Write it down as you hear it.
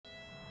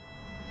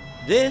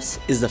This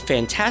is the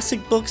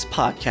Fantastic Books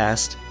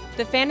Podcast,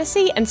 the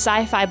fantasy and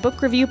sci-fi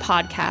book review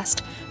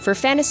podcast for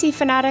fantasy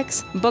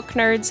fanatics, book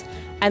nerds,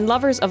 and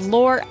lovers of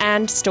lore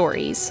and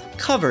stories.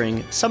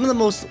 covering some of the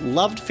most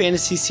loved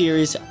fantasy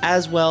series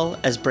as well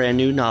as brand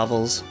new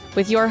novels.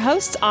 With your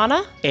hosts,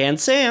 Anna And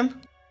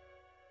Sam.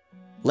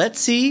 Let's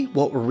see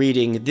what we're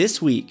reading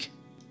this week.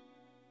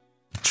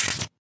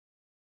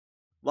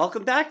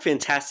 Welcome back,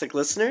 fantastic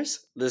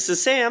listeners. This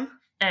is Sam.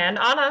 and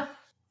Anna.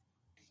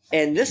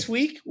 And this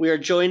week, we are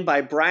joined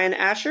by Bryan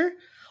Asher,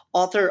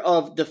 author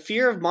of The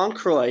Fear of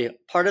Moncroix,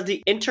 part of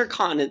the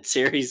Intercontinent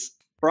series.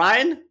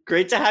 Bryan,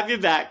 great to have you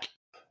back.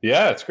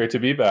 Yeah, it's great to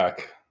be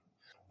back.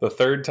 The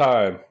third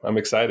time. I'm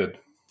excited.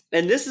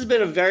 And this has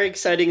been a very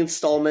exciting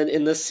installment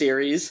in this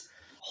series.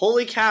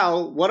 Holy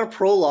cow, what a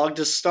prologue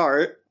to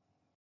start.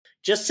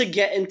 Just to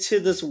get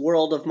into this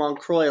world of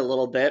Moncroix a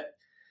little bit,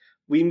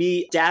 we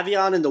meet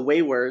Davion and the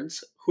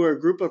Waywards, who are a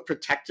group of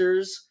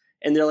protectors,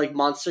 and they're like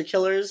monster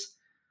killers.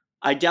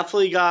 I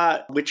definitely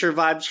got Witcher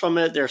vibes from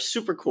it. They're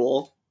super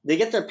cool. They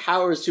get their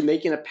powers through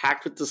making a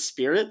pact with the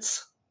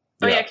spirits.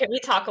 Oh yeah, can we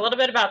talk a little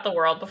bit about the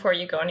world before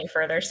you go any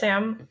further,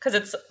 Sam? Because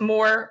it's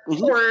more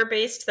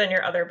horror-based than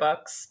your other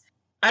books.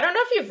 I don't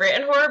know if you've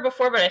written horror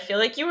before, but I feel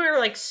like you were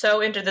like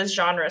so into this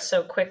genre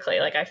so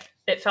quickly. Like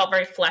it felt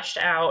very fleshed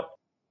out.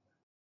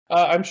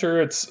 I'm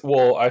sure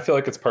I feel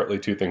like it's partly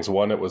two things.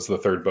 One, it was the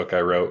third book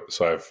I wrote,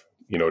 so I've,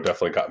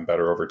 definitely gotten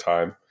better over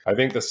time. I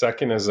think the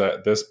second is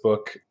that this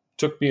book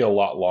took me a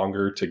lot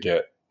longer to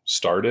get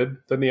started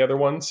than the other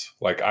ones.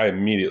 Like I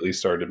immediately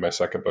started my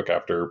second book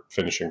after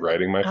finishing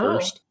writing my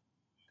first.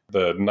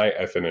 The night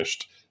I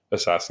finished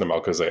Assassin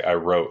of Malkuze, I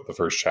wrote the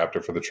first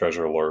chapter for the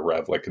Treasure Lore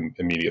Rev like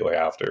immediately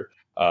after.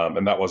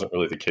 And that wasn't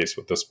really the case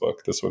with this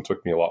book. This one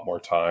took me a lot more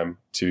time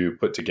to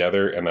put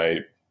together, and I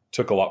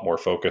took a lot more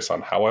focus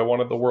on how I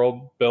wanted the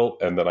world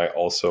built. And then I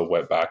also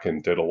went back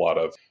and did a lot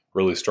of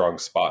really strong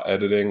spot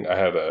editing. I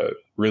had a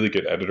really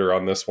good editor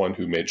on this one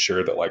who made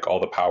sure that like all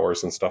the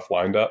powers and stuff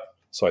lined up.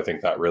 So I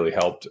think that really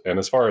helped. And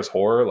as far as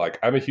horror, like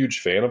I'm a huge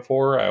fan of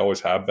horror. I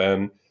always have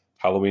been.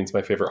 Halloween's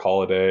my favorite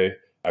holiday.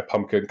 I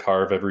pumpkin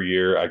carve every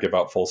year. I give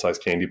out full-size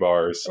candy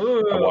bars.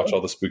 Ooh. I watch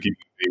all the spooky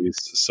movies.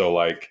 So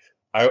like,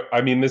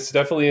 I mean, this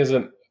definitely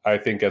isn't, I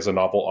think, as a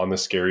novel on the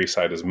scary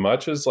side as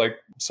much as like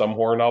some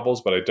horror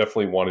novels, but I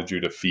definitely wanted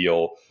you to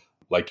feel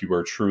like you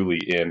were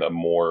truly in a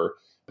more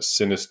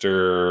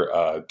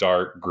sinister,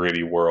 dark,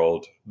 gritty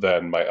world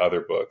than my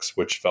other books,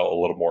 which felt a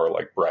little more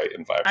like bright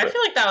and vibrant. I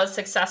feel like that was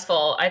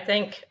successful. I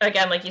think,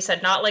 again, like you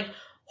said, not like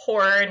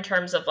horror in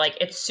terms of like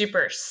it's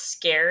super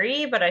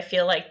scary, but I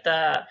feel like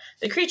the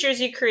creatures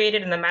you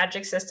created and the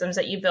magic systems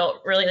that you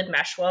built really like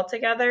mesh well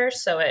together.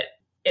 So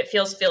it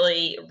feels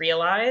fully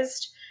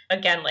realized.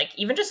 Again, like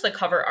even just the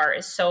cover art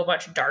is so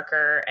much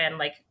darker and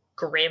like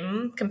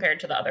grim compared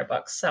to the other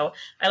books. So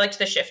I liked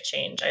the shift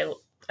change.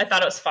 I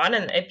thought it was fun,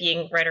 and it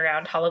being right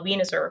around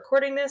Halloween as we're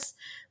recording this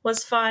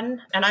was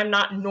fun. And I'm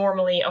not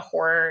normally a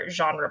horror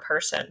genre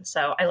person,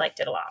 so I liked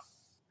it a lot.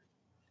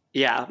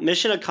 Yeah,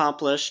 mission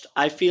accomplished.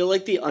 I feel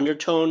like the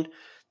undertone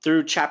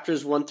through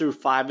chapters 1 through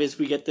 5 is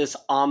we get this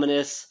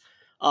ominous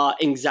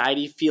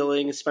anxiety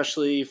feeling,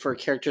 especially for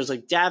characters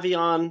like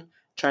Davion,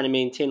 trying to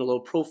maintain a low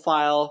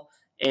profile,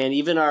 and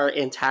even our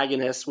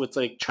antagonists with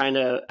like trying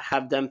to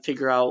have them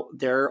figure out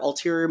their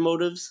ulterior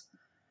motives.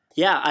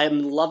 Yeah,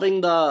 I'm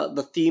loving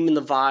the theme and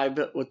the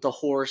vibe with the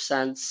horror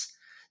sense.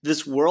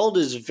 This world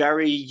is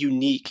very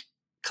unique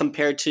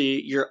compared to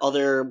your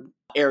other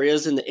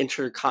areas in the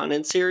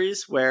Intercontinent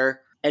series,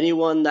 where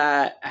anyone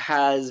that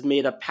has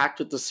made a pact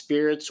with the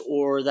spirits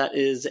or that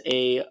is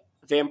a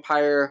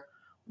vampire,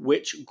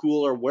 witch,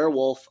 ghoul, or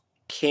werewolf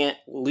can't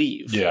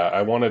leave. Yeah,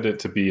 I wanted it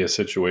to be a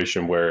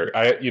situation where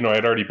I'd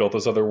already built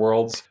those other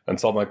worlds. And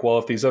so I'm like, well,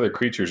 if these other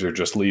creatures are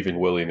just leaving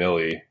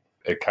willy-nilly,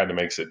 it kind of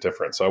makes it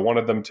different. So I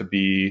wanted them to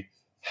be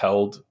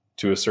held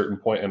to a certain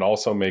point and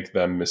also make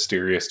them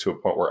mysterious to a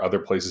point where other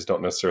places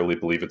don't necessarily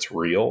believe it's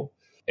real.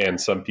 And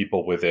some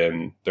people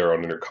within their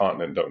own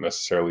intercontinent don't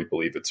necessarily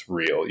believe it's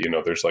real.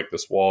 There's like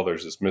this wall,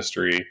 there's this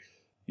mystery,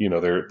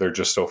 they're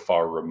just so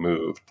far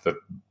removed that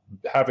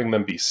having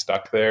them be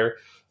stuck there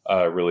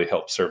really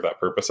helps serve that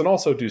purpose and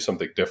also do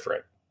something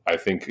different. I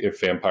think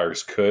if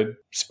vampires could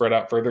spread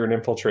out further and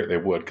infiltrate, they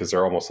would, because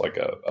they're almost like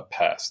a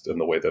pest in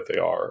the way that they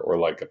are, or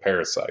like a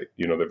parasite.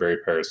 They're very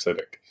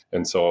parasitic.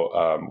 And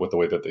so with the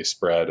way that they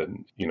spread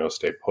and,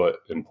 stay put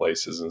in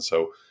places. And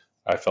so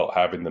I felt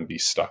having them be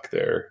stuck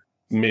there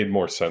made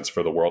more sense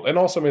for the world and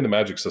also made the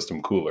magic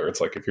system cooler. It's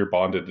like if you're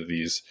bonded to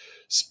these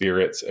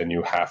spirits and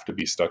you have to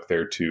be stuck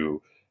there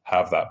to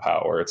have that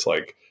power, it's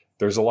like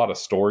there's a lot of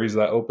stories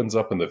that opens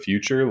up in the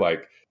future,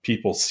 like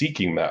people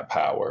seeking that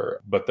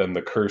power, but then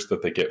the curse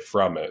that they get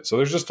from it. So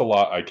there's just a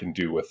lot I can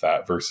do with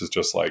that versus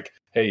just like,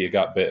 hey, you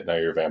got bit, now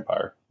you're a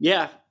vampire.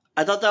 Yeah,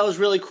 I thought that was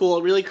really cool.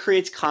 It really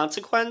creates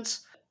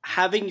consequence.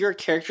 Having your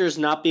characters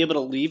not be able to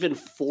leave and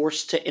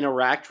forced to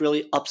interact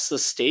really ups the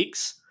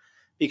stakes,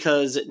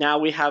 because now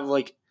we have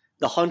like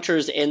the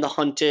hunters and the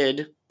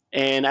hunted,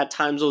 and at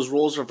times those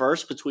roles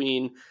reverse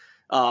between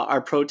our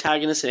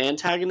protagonist and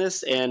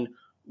antagonist, and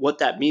what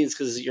that means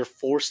because you're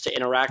forced to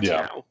interact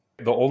Yeah. now.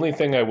 The only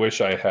thing I wish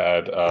I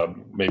had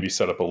maybe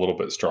set up a little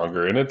bit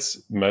stronger, and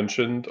it's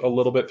mentioned a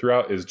little bit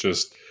throughout, is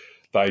just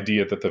the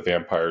idea that the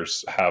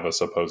vampires have a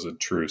supposed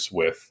truce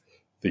with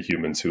the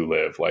humans who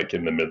live like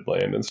in the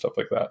Midland and stuff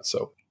like that.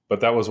 So, but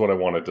that was what I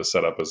wanted to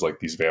set up, is like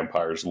these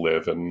vampires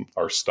live and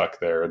are stuck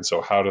there. And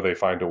so how do they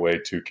find a way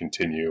to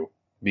continue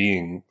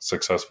being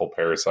successful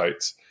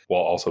parasites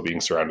while also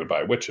being surrounded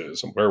by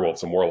witches and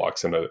werewolves and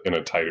warlocks in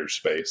a tighter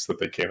space that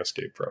they can't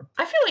escape from?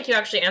 I feel like you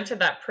actually answered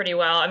that pretty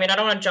well. I mean, I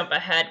don't want to jump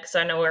ahead because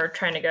I know we're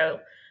trying to go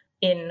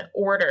in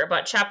order,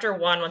 but chapter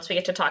 1, once we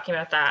get to talking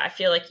about that, I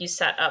feel like you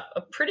set up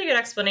a pretty good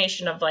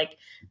explanation of like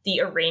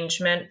the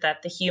arrangement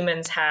that the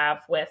humans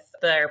have with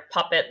their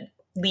puppet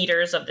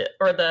leaders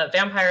or the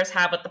vampires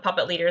have with the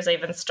puppet leaders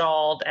they've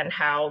installed, and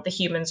how the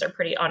humans are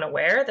pretty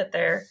unaware that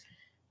they're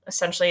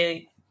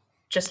essentially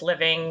just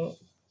living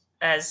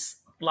as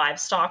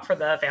livestock for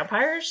the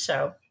vampires.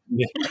 So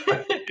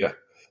Yeah.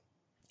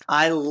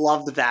 I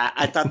loved that.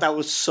 I thought that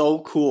was so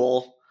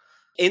cool.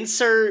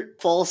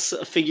 Insert false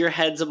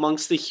figureheads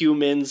amongst the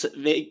humans.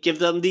 They give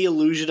them the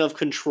illusion of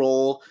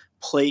control,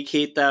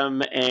 placate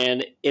them,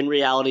 and in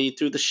reality,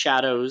 through the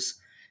shadows,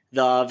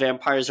 the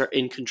vampires are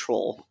in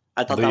control.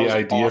 I thought the that was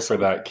idea awesome.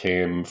 for that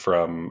came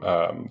from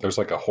there's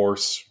like a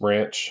horse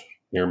ranch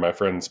near my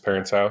friend's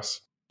parents'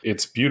 house.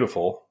 It's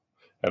beautiful,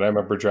 and I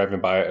remember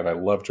driving by it, and I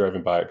love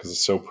driving by it because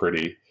it's so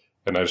pretty.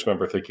 And I just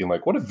remember thinking,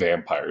 like, what if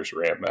vampires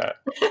ran that?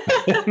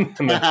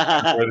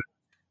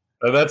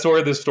 And that's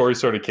where this story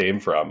sort of came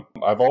from.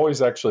 I've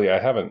always actually, I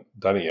haven't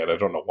done it yet. I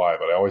don't know why,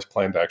 but I always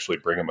plan to actually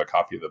bring him a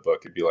copy of the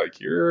book and be like,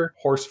 your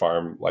horse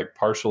farm like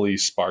partially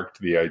sparked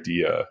the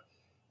idea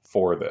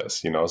for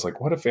this. You know, I was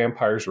like, what if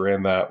vampires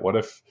ran that? What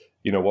if,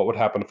 you know, what would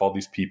happen if all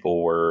these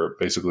people were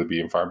basically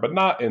being farmed, but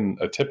not in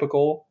a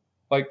typical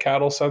like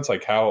cattle sense?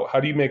 Like how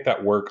do you make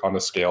that work on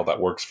a scale that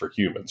works for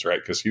humans, right?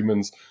 Because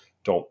humans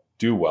don't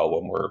do well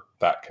when we're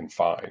that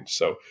confined.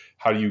 So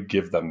how do you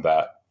give them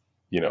that,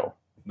 you know,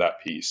 that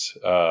piece?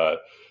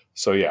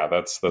 So yeah,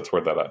 that's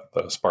where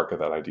the spark of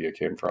that idea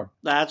came from.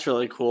 That's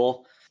really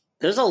cool.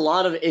 There's a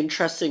lot of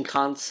interesting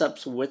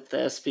concepts with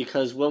this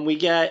because when we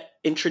get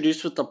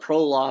introduced with the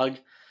prologue,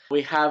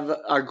 we have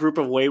our group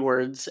of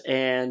Waywards,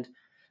 and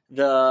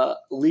the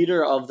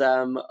leader of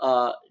them,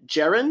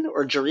 Jaren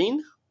or Jareen?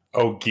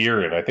 Oh,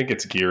 Girin. I think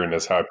it's Girin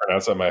is how I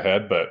pronounce it in my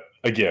head. But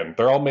again,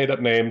 they're all made up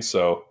names,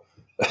 so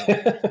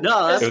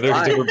No, that's if there's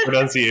fine. different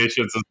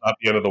pronunciations, it's not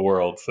the end of the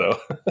world. So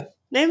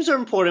Names are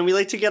important. We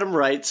like to get them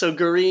right. So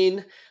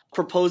Gareen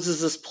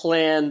proposes this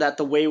plan that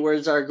the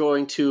Waywards are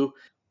going to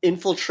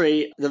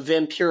infiltrate the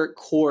vampiric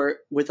court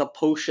with a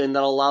potion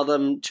that'll allow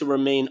them to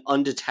remain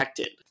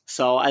undetected.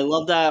 So I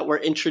love that we're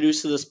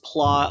introduced to this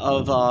plot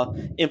of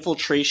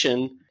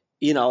infiltration.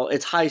 You know,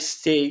 it's high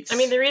stakes. I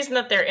mean, the reason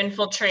that they're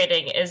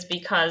infiltrating is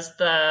because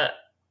the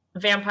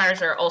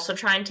vampires are also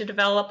trying to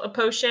develop a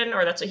potion,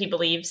 or that's what he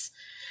believes.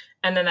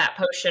 And then that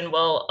potion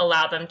will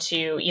allow them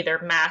to either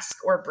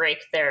mask or break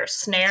their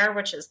snare,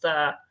 which is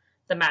the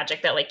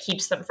magic that like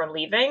keeps them from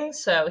leaving.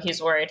 So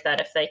he's worried that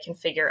if they can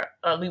figure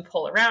a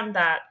loophole around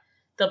that,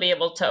 they'll be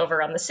able to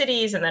overrun the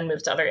cities and then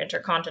move to other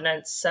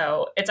intercontinents.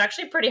 So it's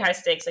actually pretty high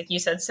stakes, like you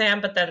said, Sam,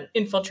 but then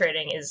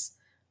infiltrating is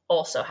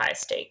also high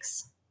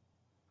stakes.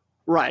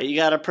 Right, you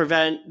got to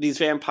prevent these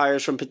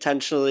vampires from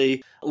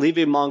potentially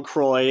leaving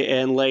Moncroix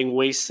and laying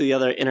waste to the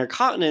other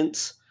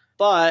intercontinents.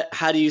 But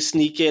how do you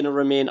sneak in and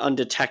remain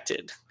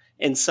undetected?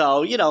 And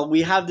so, you know,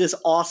 we have this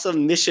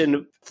awesome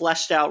mission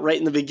fleshed out right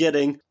in the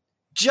beginning,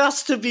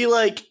 just to be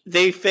like,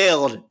 they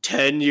failed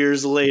 10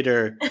 years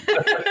later.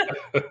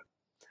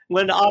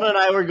 When Anna and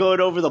I were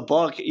going over the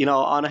book, you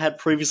know, Anna had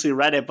previously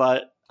read it,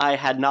 but I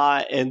had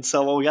not. And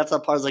so when we got to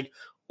that part, I was like,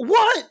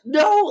 what?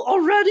 No,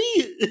 already?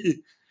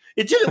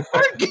 It didn't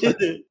work.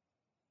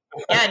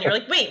 Yeah, and you're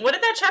like, wait, what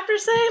did that chapter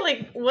say?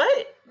 Like,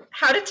 what?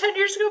 How did 10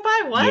 years go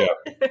by? What?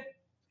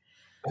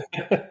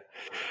 Yeah.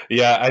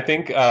 Yeah, I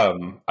think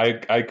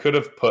I could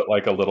have put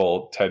like a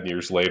little 10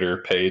 years later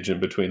page in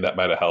between that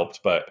might have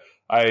helped, but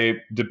I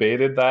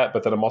debated that.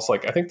 But then I'm also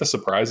like, I think the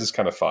surprise is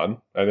kind of fun.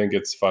 I think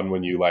it's fun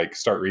when you like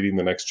start reading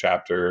the next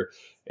chapter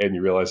and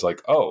you realize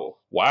like, oh,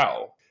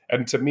 wow.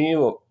 And to me,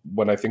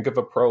 when I think of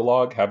a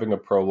prologue, having a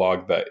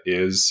prologue that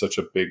is such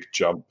a big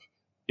jump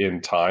in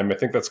time, I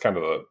think that's kind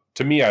of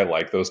to me, I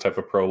like those type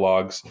of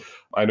prologues.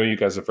 I know you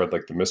guys have read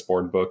like the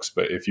Mistborn books,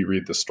 but if you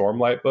read the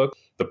Stormlight book,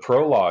 the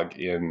prologue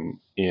in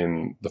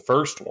the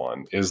first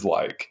one is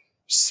like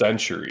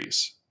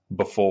centuries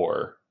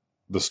before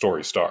the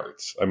story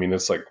starts. I mean,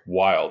 it's like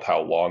wild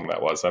how long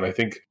that was. And I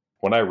think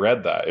when I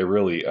read that, it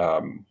really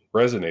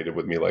resonated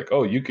with me. Like,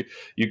 oh,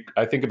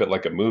 I think of it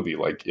like a movie.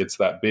 Like it's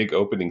that big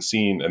opening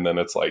scene, and then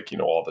it's like, you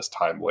know, all this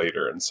time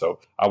later. And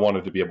so I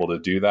wanted to be able to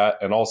do that.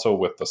 And also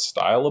with the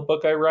style of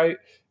book I write,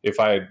 if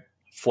I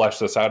flesh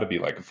this out to be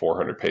like a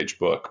 400-page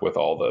book with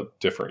all the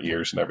different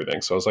years and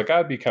everything. So I was like,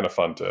 that'd be kind of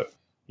fun to,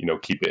 you know,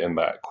 keep it in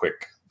that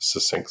quick,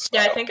 succinct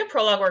style. Yeah, I think a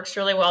prologue works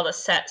really well to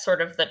set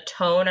sort of the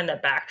tone and the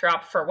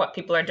backdrop for what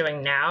people are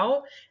doing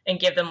now and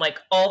give them like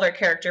all their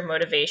character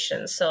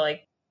motivations. So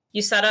like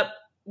you set up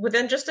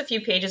within just a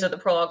few pages of the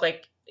prologue,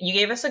 like you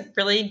gave us a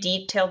really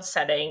detailed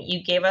setting.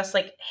 You gave us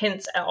like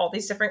hints at all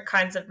these different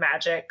kinds of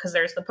magic, because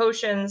there's the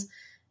potions,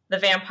 the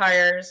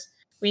vampires.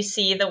 We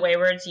see the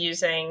Waywards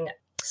using,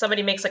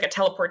 somebody makes like a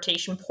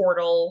teleportation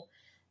portal.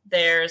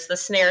 There's the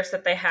snares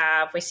that they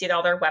have. We see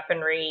all their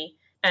weaponry,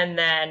 and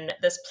then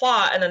this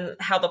plot, and then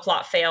how the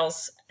plot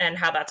fails and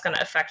how that's going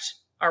to affect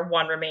our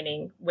one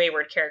remaining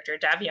Wayward character,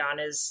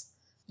 Davion. Is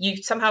you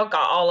somehow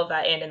got all of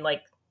that in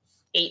like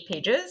 8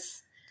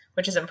 pages,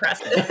 which is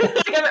impressive.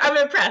 I'm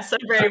impressed.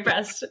 I'm very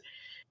impressed.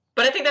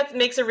 But I think that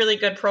makes a really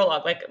good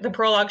prologue. Like, the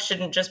prologue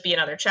shouldn't just be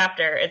another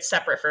chapter. It's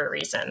separate for a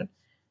reason.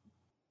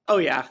 Oh,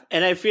 yeah.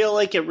 And I feel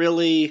like it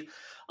really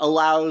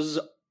allows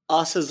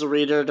us as the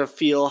reader to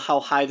feel how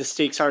high the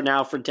stakes are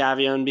now for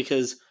Davion,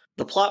 because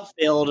the plot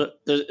failed.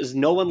 There is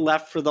no one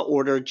left for the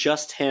Order,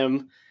 just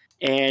him.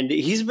 And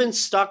he's been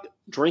stuck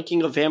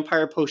drinking a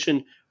vampire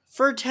potion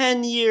for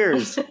 10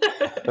 years.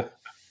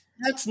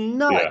 That's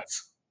nuts. Yeah.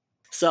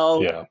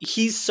 So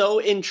he's so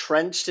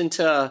entrenched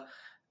into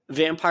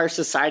vampire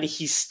society,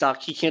 he's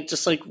stuck. He can't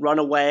just like run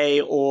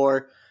away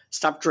or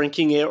stop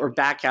drinking it or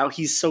back out.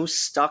 He's so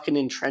stuck and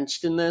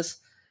entrenched in this.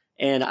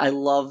 And I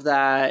love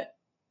that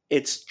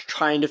it's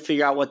trying to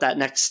figure out what that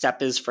next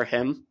step is for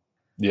him.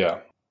 Yeah.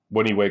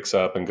 When he wakes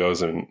up and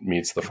goes and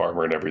meets the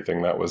farmer and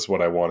everything, that was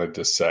what I wanted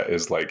to set,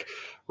 is like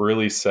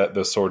really set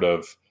the sort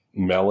of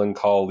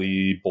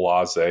melancholy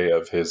blasé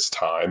of his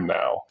time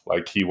now.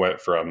 Like, he went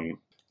from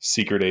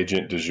secret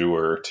agent de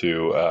jour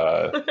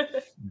to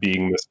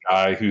being this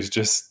guy who's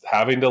just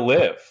having to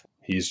live.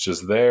 He's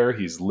just there.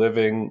 He's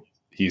living.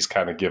 He's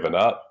kind of given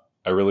up.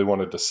 I really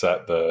wanted to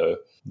set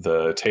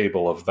the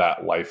table of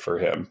that life for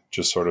him.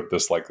 Just sort of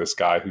this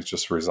guy who's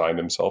just resigned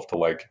himself to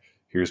like,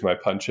 here's my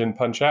punch in,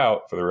 punch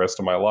out for the rest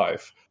of my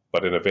life,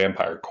 but in a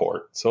vampire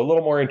court. So a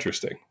little more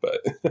interesting, but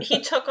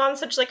he took on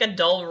such like a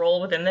dull role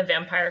within the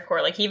vampire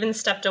court. Like, he even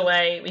stepped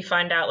away, we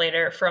find out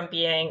later, from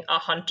being a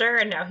hunter,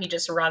 and now he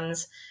just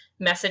runs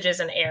messages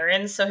and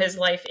errands. So his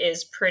life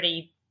is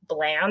pretty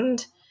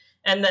bland.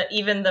 And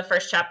even the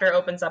first chapter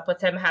opens up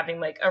with him having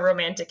like a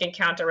romantic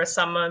encounter with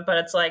someone, but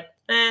it's like,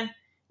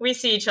 we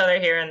see each other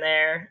here and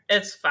there.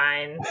 It's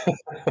fine.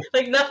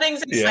 Like,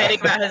 nothing's exciting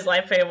about his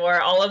life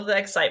anymore. All of the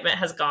excitement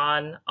has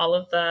gone. All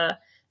of the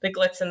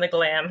glitz and the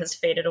glam has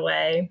faded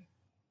away.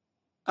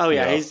 Oh,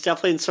 yeah. He's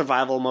definitely in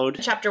survival mode.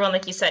 Chapter 1,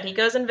 like you said, he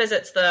goes and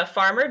visits the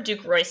farmer,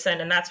 Duke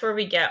Royson, and that's where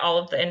we get all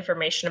of the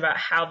information about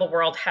how the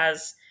world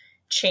has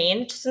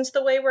changed since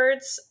the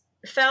Waywards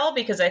fell,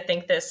 because I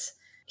think this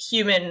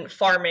human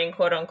farming,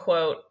 quote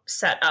unquote,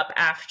 set up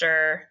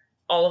after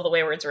all of the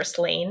Waywards were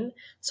slain.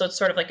 So it's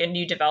sort of like a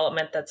new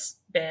development that's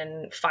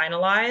been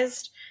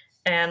finalized.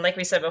 And like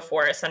we said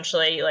before,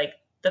 essentially, like,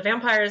 the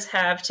vampires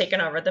have taken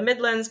over the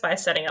Midlands by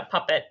setting up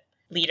puppet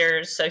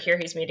leaders. So here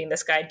he's meeting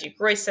this guy, Duke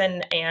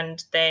Royson,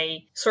 and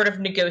they sort of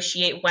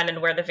negotiate when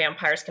and where the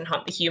vampires can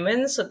hunt the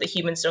humans, so the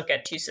humans don't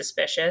get too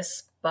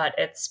suspicious. But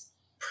it's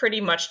pretty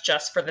much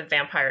just for the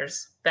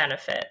vampires'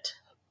 benefit,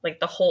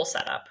 like the whole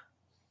setup.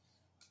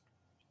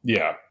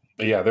 Yeah.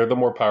 Yeah, they're the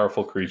more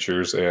powerful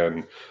creatures,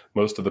 and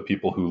most of the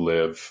people who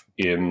live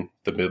in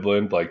the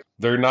Midland, like,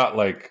 they're not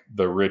like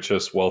the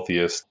richest,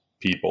 wealthiest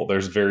people.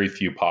 There's very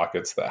few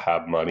pockets that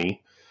have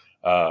money.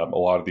 A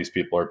lot of these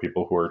people are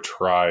people who are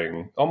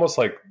trying, almost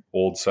like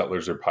old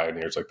settlers or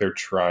pioneers, like they're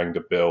trying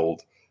to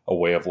build a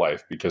way of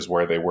life, because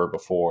where they were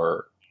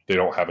before, they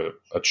don't have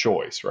a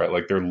choice, right?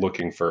 Like, they're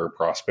looking for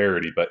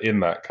prosperity, but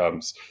in that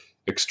comes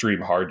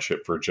extreme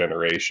hardship for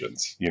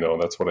generations.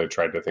 And that's what I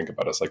tried to think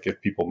about, is like, if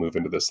people move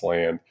into this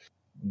land,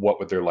 what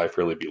would their life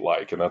really be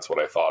like? And that's what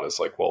I thought, is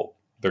like, well,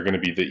 they're going to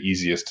be the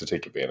easiest to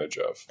take advantage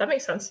of. That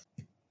makes sense.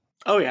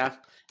 Oh, yeah.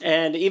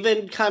 And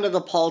even kind of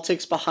the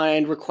politics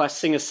behind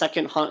requesting a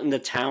second hunt in the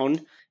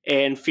town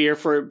and fear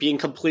for it being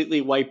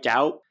completely wiped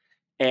out.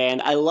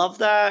 And I love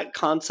that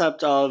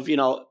concept of,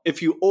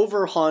 if you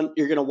overhunt,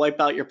 you're going to wipe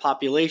out your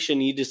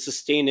population. You need to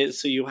sustain it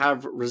so you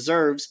have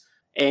reserves.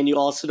 And you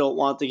also don't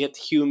want to get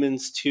the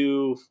humans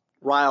too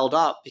riled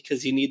up,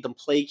 because you need them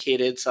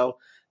placated. So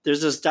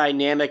there's this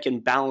dynamic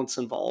and balance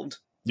involved.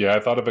 Yeah, I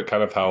thought of it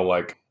kind of how,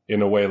 like,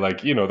 in a way,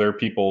 like, there are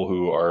people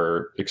who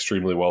are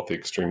extremely wealthy,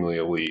 extremely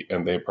elite,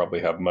 and they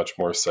probably have much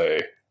more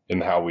say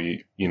in how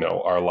we,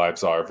 our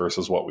lives are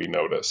versus what we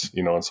notice,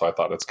 and so I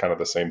thought it's kind of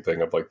the same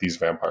thing of like, these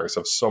vampires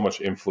have so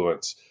much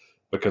influence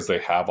because they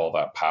have all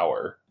that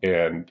power.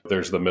 And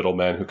there's the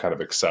middlemen who kind of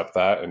accept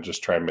that and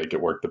just try and make it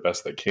work the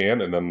best they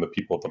can. And then the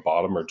people at the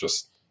bottom are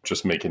just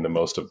making the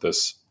most of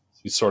this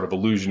sort of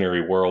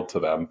illusionary world to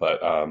them. But,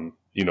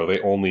 they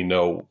only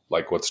know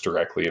like what's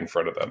directly in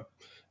front of them.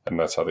 And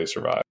that's how they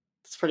survive.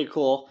 It's pretty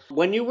cool.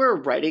 When you were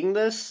writing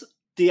this,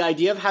 the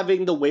idea of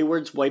having the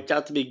Waywards wiped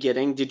out at the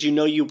beginning, did you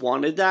know you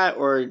wanted that,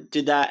 or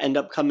did that end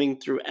up coming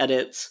through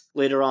edits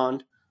later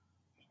on?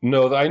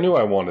 No, I knew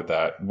I wanted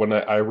that. When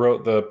I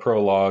wrote the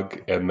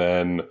prologue, and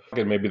then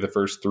maybe the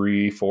first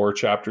 3-4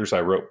 chapters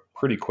I wrote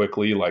pretty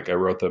quickly. Like, I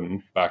wrote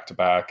them back to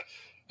back.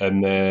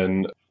 And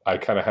then I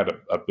kind of had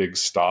a big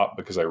stop,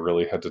 because I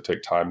really had to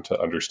take time to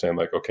understand,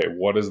 like, okay,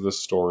 what is this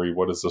story?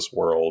 What is this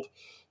world?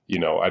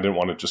 I didn't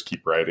want to just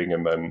keep writing,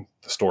 and then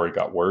the story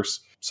got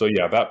worse. So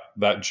yeah,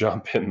 that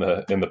jump in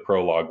the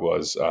prologue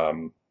was,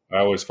 I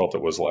always felt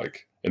it was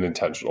like an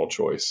intentional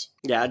choice.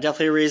 Yeah, it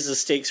definitely raised the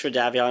stakes for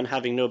Davion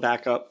having no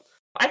backup.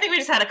 I think we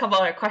just had a couple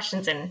other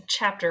questions in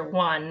chapter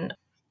 1.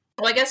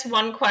 Well, I guess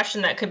one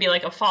question that could be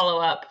like a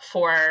follow-up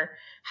for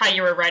how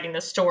you were writing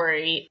the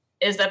story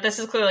is that this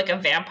is clearly like a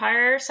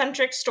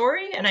vampire-centric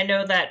story. And I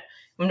know that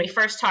when we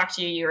first talked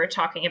to you, you were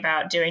talking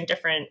about doing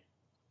different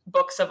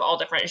books of all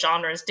different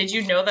genres. Did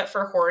you know that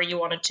for horror you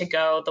wanted to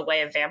go the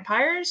way of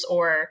vampires,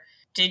 or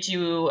did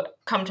you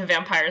come to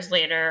vampires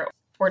later,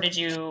 or did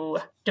you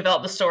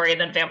develop the story and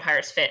then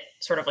vampires fit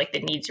sort of like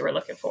the needs you were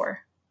looking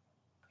for?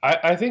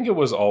 I think it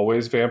was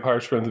always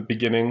vampires from the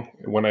beginning.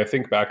 When I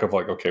think back of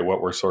like, okay, what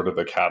were sort of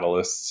the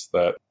catalysts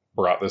that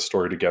brought this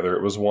story together?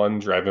 It was one,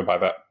 driving by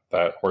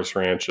that horse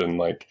ranch and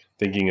like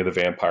thinking of the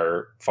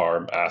vampire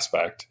farm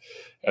aspect.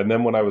 And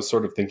then when I was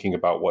sort of thinking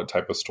about what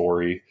type of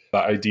story, the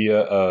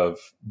idea of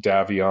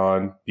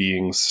Davion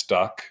being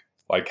stuck,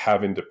 like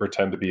having to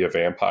pretend to be a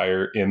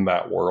vampire in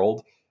that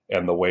world,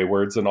 and the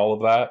Waywards and all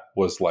of that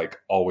was like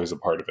always a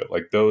part of it.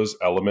 Like those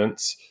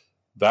elements,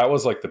 that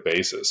was like the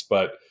basis.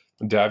 But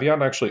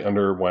Davion actually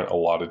underwent a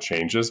lot of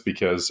changes,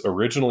 because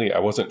originally I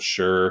wasn't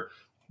sure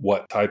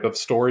what type of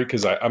story,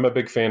 because I'm a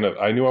big fan of,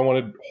 I knew I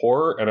wanted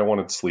horror and I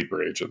wanted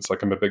sleeper agents.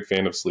 Like I'm a big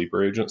fan of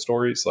sleeper agent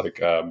stories.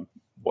 Like,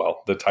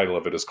 well, the title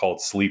of it is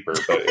called Sleeper,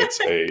 but it's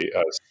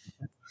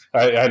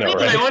I know,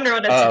 right? I wonder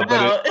what it's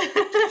about.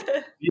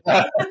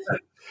 Yeah.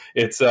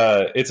 It's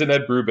an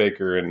Ed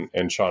Brubaker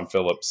and Sean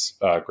Phillips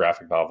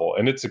graphic novel,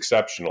 and it's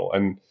exceptional.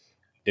 And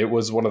it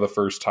was one of the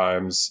first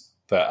times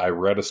that I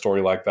read a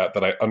story like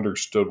that I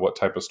understood what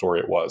type of story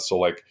it was. So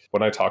like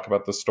when I talk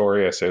about the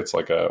story, I say it's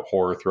like a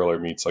horror thriller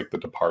meets like The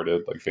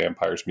Departed, like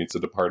vampires meets The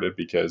Departed,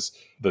 because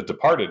The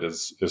Departed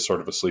is sort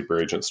of a sleeper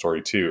agent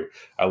story too.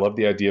 I love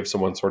the idea of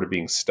someone sort of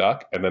being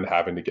stuck and then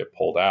having to get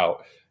pulled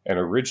out. And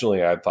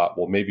originally I thought,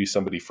 well, maybe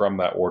somebody from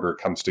that order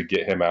comes to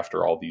get him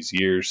after all these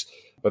years.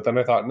 But then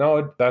I thought,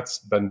 no, that's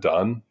been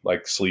done.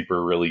 Like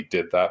Sleeper really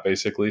did that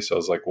basically. So I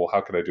was like, well,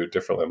 how can I do it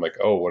differently? I'm like,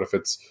 oh, what if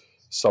it's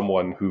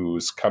someone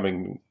who's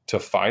coming to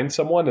find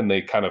someone, and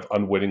they kind of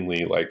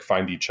unwittingly like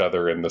find each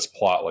other, and this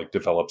plot like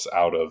develops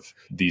out of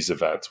these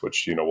events,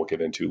 which, we'll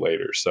get into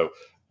later. So,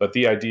 but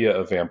the idea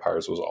of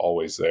vampires was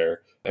always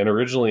there. And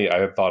originally I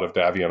had thought of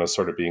Davion as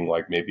sort of being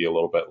like maybe a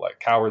little bit like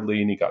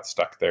cowardly, and he got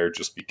stuck there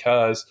just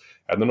because.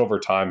 And then over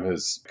time,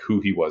 who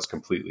he was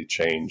completely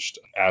changed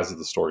as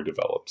the story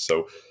developed.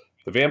 So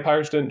the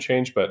vampires didn't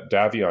change, but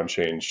Davion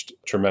changed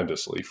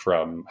tremendously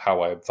from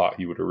how I had thought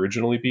he would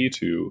originally be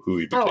to who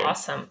he became. Oh,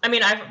 awesome. I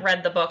mean, I've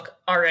read the book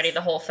already, the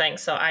whole thing,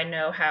 so I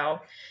know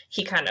how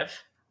he kind of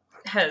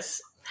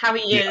is.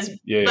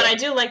 Yeah. But I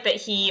do like that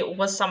he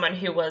was someone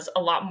who was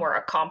a lot more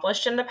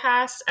accomplished in the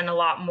past and a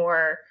lot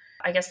more,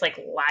 I guess, like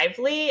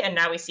lively. And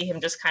now we see him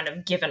just kind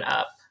of given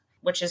up,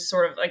 which is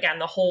sort of, again,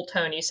 the whole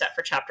tone you set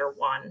for chapter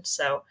 1.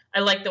 So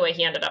I like the way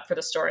he ended up for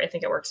the story. I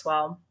think it works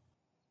well.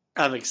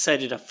 I'm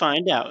excited to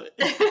find out.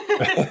 But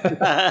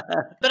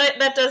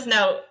that does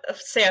now,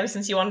 Sam,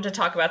 since you wanted to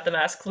talk about the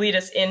mask, lead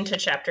us into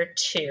chapter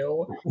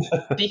 2.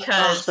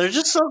 Because they're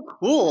just so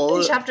cool.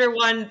 In chapter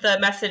 1, the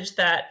message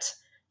that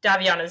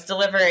Davion is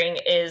delivering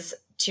is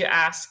to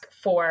ask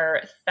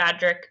for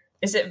Thadric.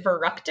 Is it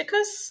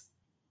Veruticus?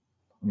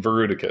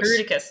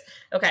 Veruticus.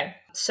 Okay.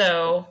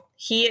 So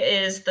he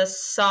is the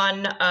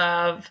son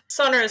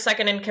or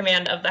second in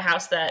command of the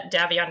house that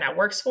Davion now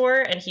works for,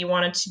 and he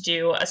wanted to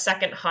do a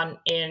second hunt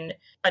in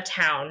a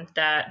town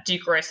that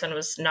Duke Royston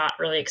was not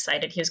really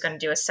excited. He was going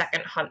to do a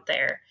second hunt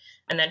there.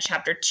 And then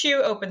chapter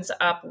 2 opens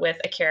up with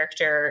a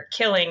character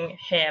killing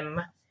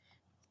him.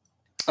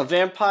 A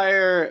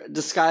vampire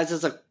disguised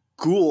as a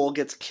ghoul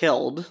gets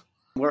killed.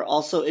 We're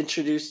also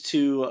introduced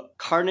to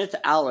Carnith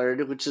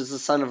Allard, which is the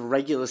son of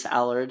Regulus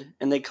Allard,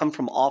 and they come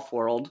from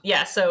Offworld.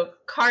 Yeah, so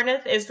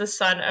Carnith is the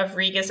son of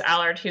Regus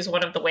Allard, who's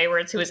one of the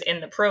Waywards who was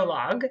in the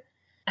prologue,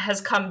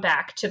 has come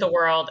back to the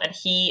world, and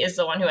he is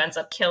the one who ends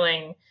up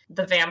killing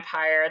the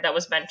vampire that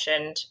was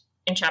mentioned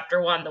in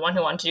chapter 1, the one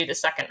who wanted to do the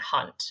second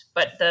hunt.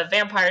 But the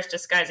vampire is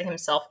disguising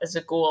himself as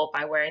a ghoul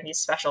by wearing these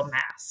special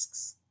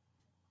masks.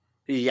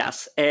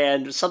 Yes,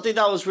 and something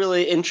that was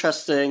really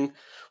interesting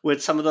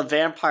with some of the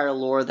vampire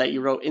lore that you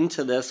wrote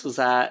into this was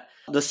that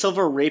the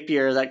silver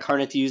rapier that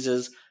Carnith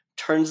uses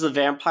turns the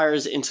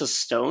vampires into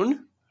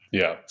stone.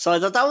 Yeah. So I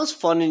thought that was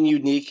fun and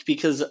unique,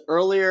 because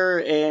earlier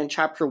in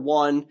chapter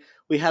 1,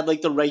 we had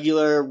like the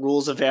regular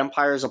rules of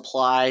vampires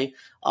apply.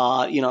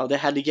 They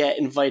had to get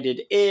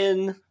invited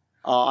in.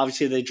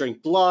 Obviously, they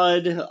drink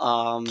blood.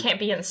 Can't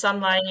be in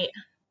sunlight.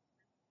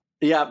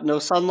 Yeah, no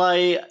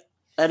sunlight.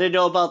 I didn't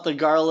know about the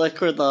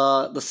garlic or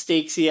the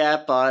steaks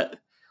yet, but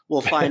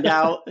we'll find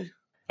out.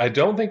 I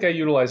don't think I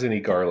utilize any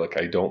garlic.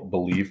 I don't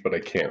believe, but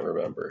I can't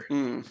remember.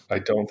 I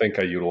don't think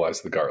I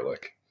utilize the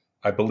garlic.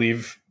 I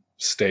believe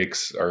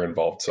steaks are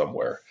involved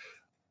somewhere.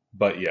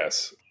 But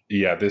yes,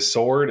 Yeah, this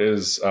sword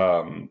is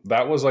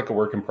that was like a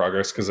work in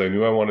progress because I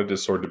knew I wanted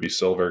this sword to be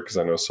silver because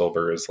I know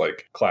silver is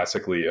like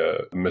classically a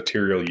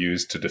material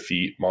used to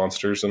defeat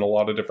monsters in a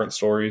lot of different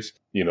stories.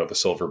 You know, the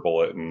silver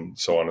bullet and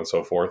so on and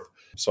so forth.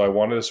 So I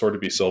wanted a sword to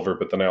be silver,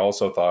 but then I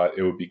also thought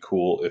it would be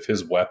cool if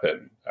his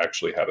weapon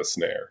actually had a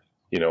snare.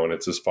 You know, and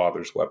it's his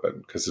father's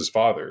weapon because his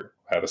father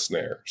had a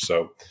snare.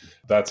 So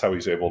that's how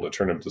he's able to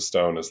turn him to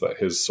stone, is that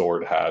his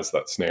sword has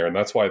that snare. And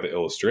that's why the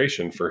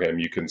illustration for him,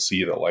 you can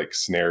see the like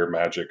snare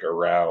magic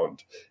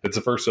around. It's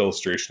the first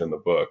illustration in the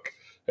book.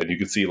 And you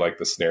can see like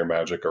the snare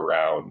magic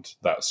around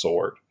that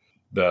sword.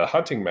 The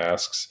hunting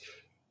masks,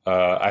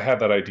 I had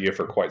that idea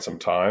for quite some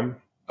time.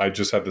 I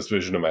just had this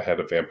vision in my head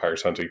of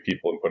vampires hunting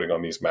people and putting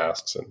on these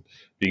masks and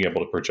being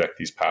able to project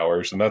these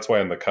powers. And that's why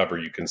on the cover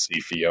you can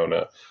see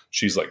Fiona.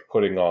 She's like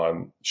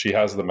she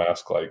has the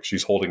mask, like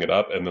she's holding it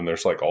up, and then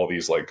there's like all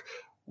these like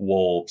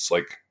wolves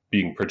like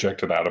being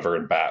projected out of her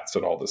and bats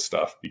and all this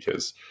stuff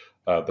because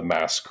the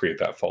masks create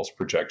that false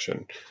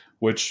projection,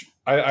 which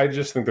I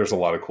just think there's a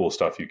lot of cool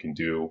stuff you can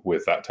do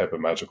with that type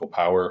of magical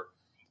power,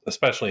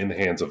 especially in the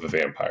hands of a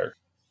vampire.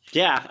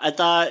 Yeah, I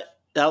thought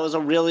that was a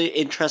really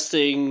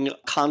interesting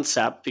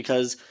concept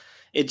because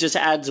it just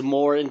adds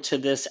more into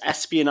this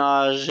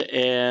espionage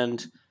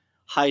and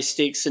high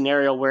stakes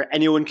scenario where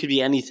anyone could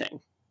be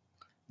anything.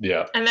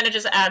 Yeah. And then it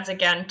just adds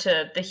again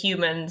to the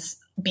humans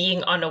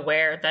being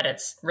unaware that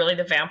it's really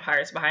the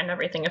vampires behind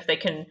everything. If they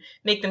can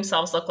make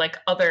themselves look like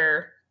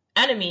other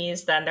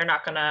enemies, then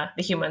the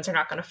humans are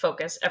not gonna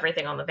focus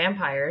everything on the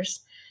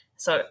vampires.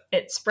 So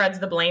it spreads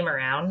the blame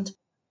around.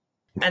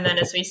 And then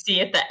as we see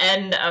at the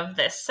end of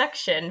this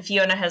section,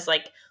 Fiona has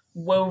like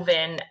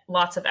woven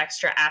lots of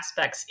extra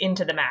aspects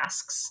into the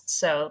masks.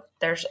 So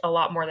there's a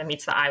lot more than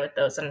meets the eye with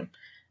those. And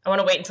I want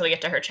to wait until we get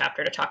to her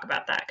chapter to talk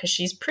about that because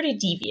she's pretty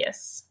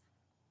devious.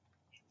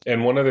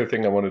 And one other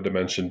thing I wanted to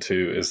mention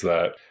too is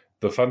that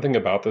the fun thing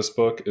about this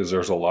book is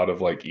there's a lot of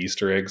like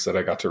Easter eggs that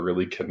I got to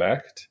really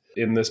connect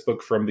in this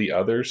book from the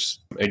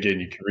others.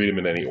 Again, you can read them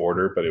in any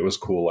order, but it was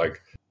cool.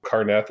 Like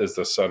Carneth is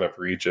the son of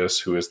Regis,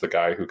 who is the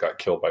guy who got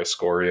killed by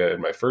Scoria in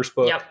my first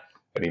book. Yep.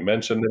 And he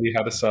mentioned that he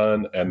had a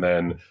son. And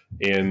then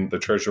in the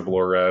Treasure of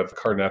Lorev,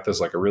 Carneth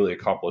is like a really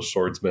accomplished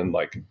swordsman,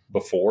 like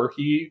before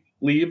he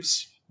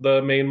leaves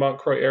the main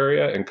Moncroix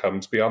area and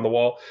comes beyond the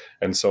wall.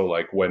 And so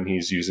like when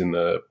he's using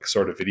the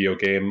sort of video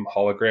game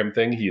hologram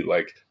thing, he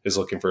like is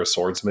looking for a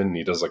swordsman and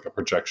he does like a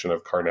projection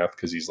of Carneth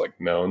because he's like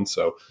known.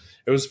 So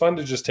it was fun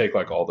to just take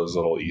like all those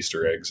little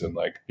Easter eggs and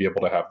like be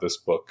able to have this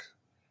book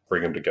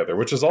bring them together,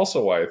 which is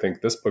also why I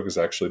think this book is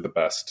actually the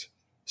best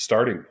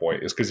starting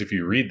point, is because if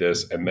you read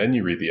this and then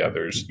you read the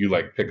others, you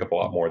like pick up a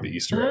lot more of the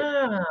Easter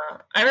egg.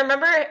 I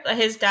remember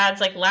his dad's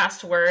like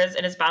last words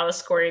in his battle with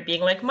Scoria being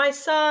like, my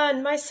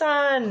son, my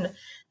son.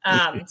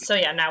 So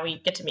yeah, now we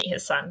get to meet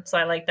his son. So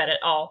I like that it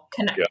all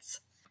connects.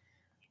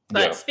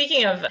 Yeah. But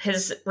speaking of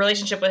his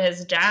relationship with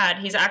his dad,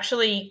 he's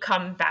actually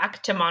come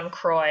back to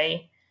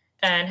Moncroix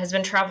and has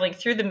been traveling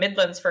through the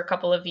Midlands for a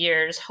couple of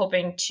years,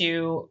 hoping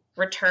to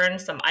return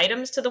some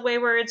items to the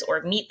Waywards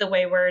or meet the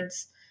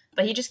Waywards.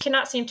 But he just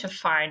cannot seem to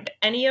find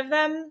any of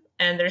them.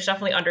 And there's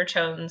definitely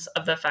undertones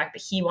of the fact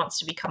that he wants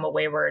to become a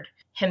Wayward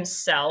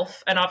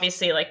himself. And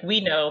obviously, like,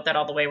 we know that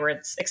all the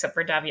Waywards, except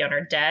for Davion,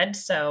 are dead.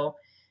 So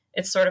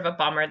it's sort of a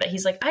bummer that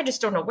he's like, I just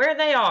don't know where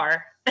they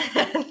are.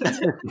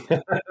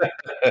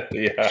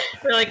 Yeah.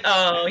 We're like,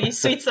 oh, you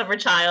sweet summer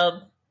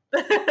child.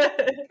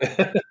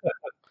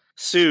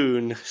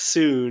 Soon.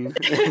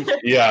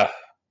 Yeah.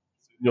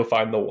 You'll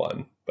find the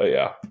one. But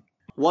yeah.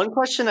 One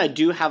question I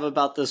do have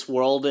about this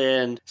world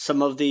and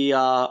some of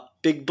the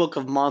big book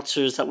of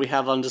monsters that we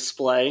have on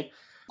display.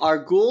 Are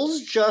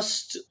ghouls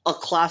just a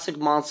classic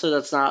monster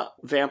that's not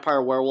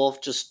vampire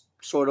werewolf, just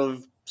sort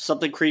of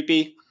something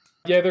creepy?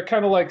 Yeah, they're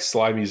kind of like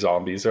slimy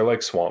zombies. They're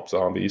like swamp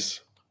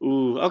zombies.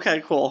 Ooh,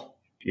 okay, cool.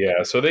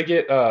 Yeah, so they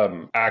get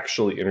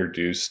actually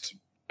introduced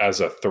as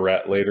a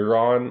threat later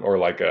on, or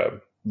like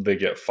they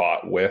get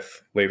fought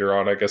with later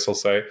on, I guess I'll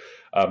say.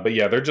 But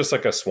yeah, they're just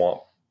like a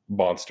swamp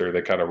monster.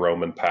 They kind of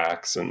roam in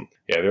packs, and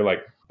yeah, they're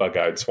like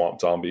bug-eyed swamp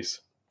zombies.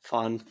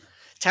 Fun.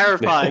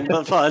 Terrifying,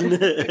 but fun.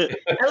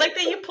 I like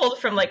that you pulled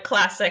from like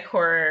classic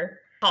horror,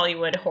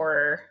 Hollywood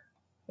horror,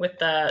 with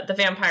the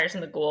vampires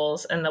and the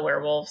ghouls and the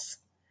werewolves.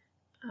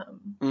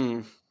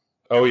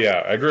 Oh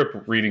yeah, I grew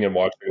up reading and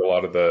watching a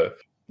lot of the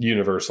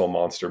Universal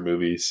monster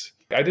movies.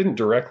 I didn't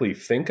directly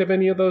think of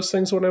any of those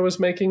things when I was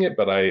making it,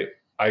 but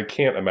I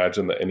can't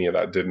imagine that any of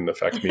that didn't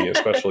affect me,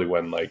 especially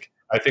when like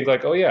I think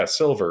like, oh yeah,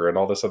 silver and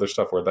all this other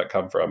stuff, where'd that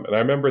come from? And I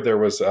remember there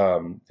was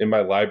in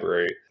my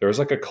library, there was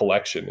like a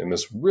collection in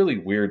this really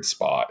weird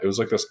spot. It was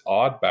like this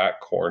odd back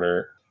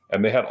corner,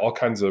 and they had all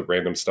kinds of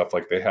random stuff.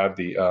 Like they had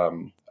the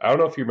I don't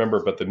know if you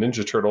remember, but the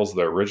Ninja Turtles,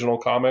 the original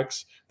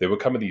comics, they would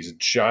come in these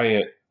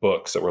giant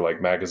books that were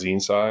like magazine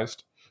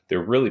sized. They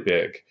were really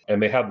big,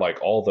 and they had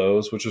like all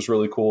those, which was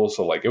really cool.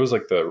 So like it was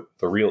like the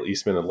real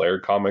Eastman and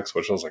Laird comics,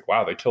 which I was like,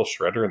 wow, they kill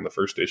Shredder in the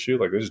first issue.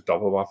 Like they just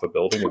dump him off a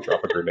building and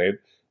drop a grenade.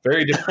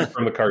 Very different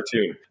from the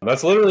cartoon.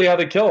 That's literally how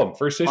they kill him.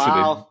 First issue,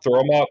 Wow.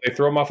 They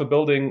throw him off a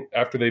building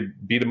after they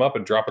beat him up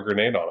and drop a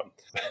grenade on him.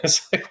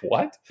 It's like,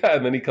 what?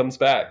 And then he comes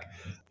back.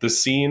 The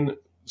scene,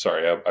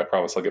 sorry, I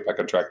promise I'll get back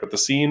on track, but the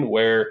scene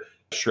where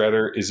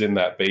Shredder is in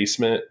that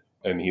basement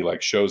and he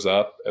like shows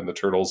up and the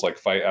turtles like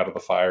fight out of the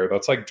fire,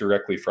 that's like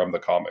directly from the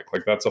comic.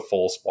 Like that's a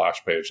full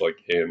splash page like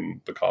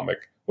in the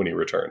comic when he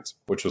returns,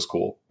 which was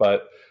cool.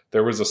 But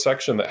there was a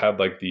section that had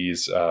like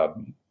these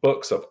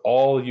books of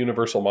all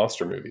Universal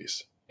monster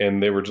movies.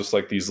 And they were just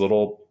like these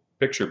little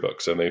picture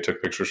books, and they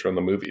took pictures from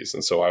the movies.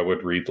 And so I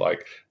would read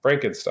like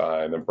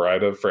Frankenstein and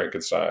Bride of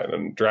Frankenstein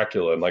and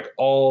Dracula and like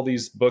all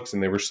these books.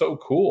 And they were so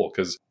cool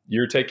because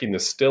you're taking the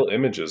still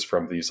images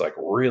from these like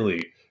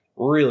really,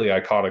 really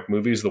iconic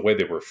movies. The way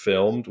they were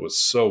filmed was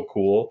so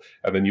cool.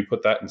 And then you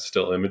put that in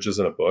still images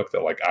in a book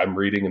that like I'm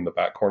reading in the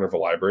back corner of a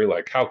library.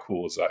 Like how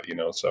cool is that, you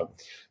know? So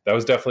that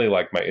was definitely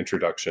like my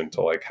introduction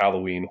to like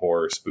Halloween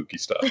horror spooky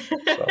stuff.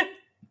 So.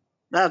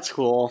 That's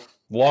cool.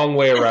 Long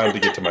way around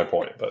to get to my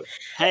point, but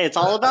hey, it's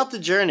all about the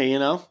journey, you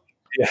know?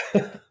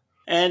 Yeah.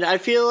 And I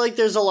feel like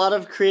there's a lot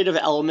of creative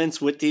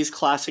elements with these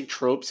classic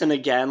tropes. And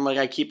again, like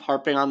I keep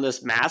harping on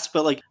this mask,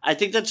 but like I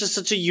think that's just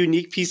such a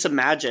unique piece of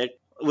magic.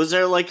 Was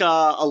there like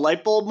a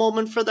light bulb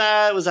moment for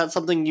that? Was that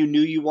something you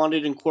knew you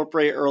wanted to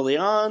incorporate early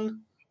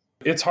on?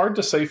 It's hard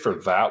to say for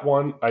that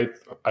one.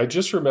 I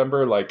just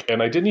remember like,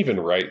 and I didn't even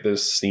write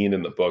this scene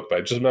in the book, but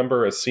I just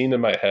remember a scene in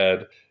my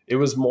head. It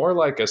was more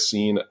like a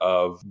scene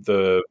of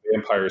the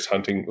vampires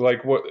hunting,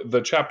 like what the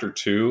chapter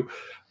 2,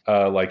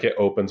 like it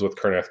opens with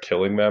Karneth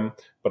killing them.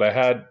 But I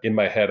had in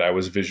my head, I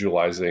was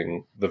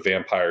visualizing the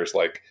vampires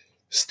like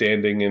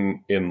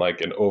standing in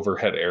like an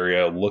overhead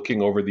area,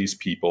 looking over these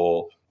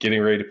people,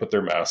 getting ready to put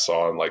their masks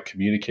on, like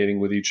communicating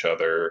with each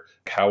other.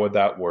 How would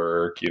that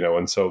work? You know,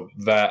 and so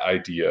that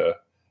idea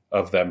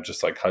of them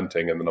just like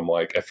hunting. And then I'm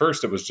like, at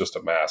first it was just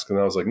a mask. And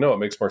then I was like, no, it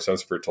makes more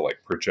sense for it to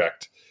like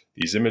project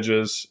these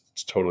images.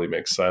 It totally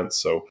makes sense.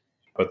 So,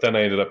 but then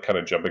I ended up kind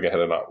of jumping ahead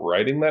and not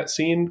writing that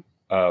scene.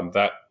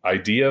 That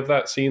idea of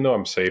that scene though,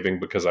 I'm saving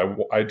because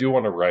I do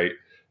want to write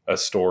a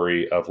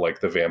story of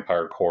like the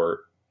vampire court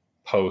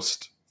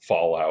post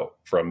fallout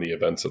from the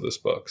events of this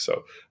book.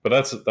 So, but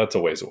that's a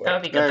ways away. That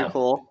would be good. Very though.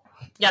 cool.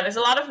 Yeah, there's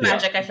a lot of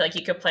magic I feel like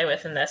you could play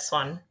with in this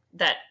one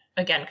that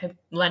again could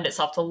lend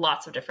itself to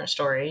lots of different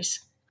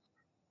stories.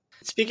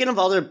 Speaking of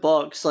other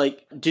books,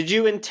 like, did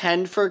you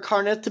intend for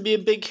Karneth to be a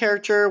big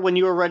character when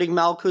you were writing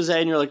Malcozé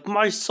and you're like,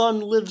 my son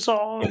lives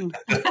on?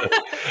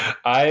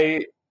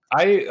 A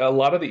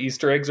lot of the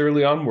Easter eggs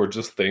early on were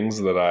just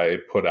things that I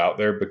put out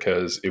there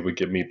because it would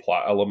give me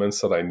plot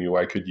elements that I knew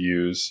I could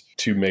use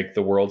to make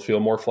the world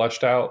feel more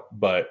fleshed out,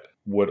 but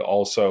would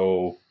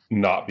also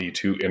not be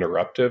too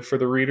interruptive for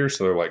the reader.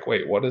 So they're like,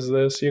 wait, what is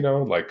this? You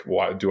know, like,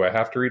 why do I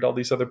have to read all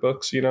these other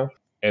books, you know?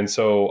 And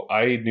so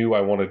I knew I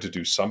wanted to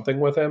do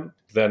something with him.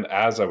 Then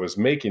as I was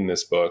making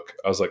this book,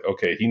 I was like,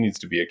 okay, he needs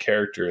to be a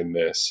character in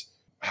this.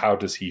 How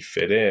does he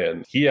fit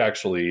in? He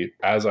actually,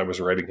 as I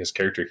was writing his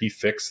character, he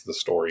fixed the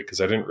story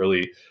because I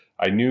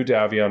knew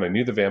Davion, I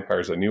knew the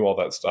vampires, I knew all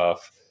that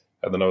stuff.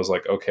 And then I was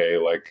like, okay,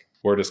 like,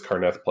 where does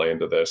Karneth play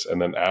into this?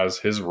 And then as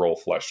his role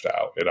fleshed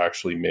out, it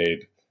actually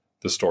made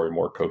the story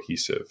more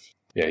cohesive.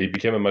 Yeah, he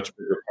became a much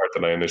bigger part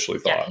than I initially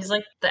thought. Yeah, he's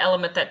like the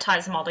element that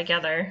ties them all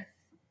together.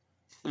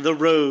 The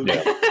road.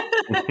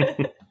 Yeah.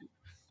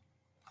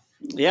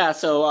 Yeah,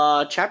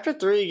 so chapter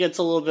 3 gets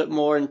a little bit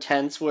more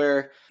intense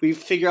where we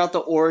figure out the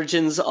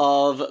origins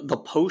of the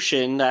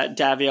potion that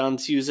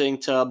Davion's using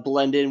to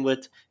blend in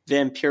with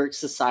vampiric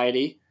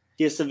society.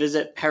 He has to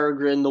visit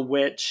Peregrine the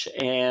witch,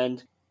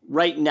 and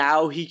right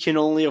now he can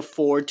only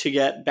afford to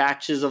get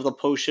batches of the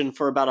potion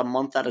for about a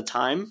month at a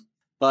time.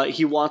 But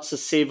he wants to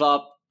save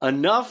up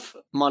enough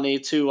money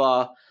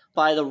to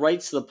buy the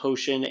rights to the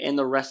potion and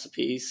the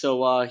recipe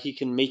so he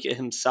can make it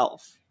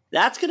himself.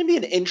 That's going to be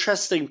an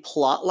interesting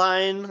plot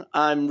line.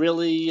 I'm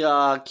really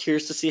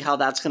curious to see how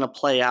that's going to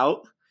play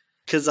out.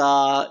 Because,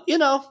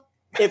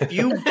 if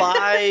you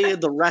buy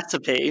the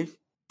recipe,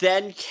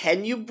 then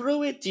can you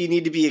brew it? Do you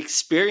need to be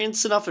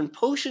experienced enough in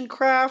potion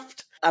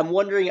craft? I'm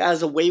wondering,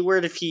 as a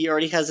Wayward, if he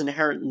already has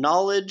inherent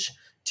knowledge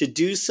to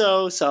do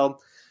so. So,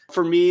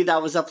 for me,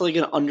 that was definitely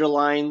an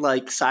underlying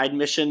side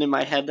mission in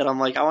my head that I'm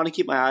like, I want to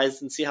keep my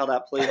eyes and see how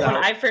that plays out.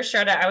 When I first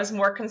showed it, I was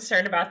more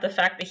concerned about the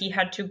fact that he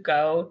had to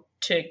go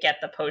to get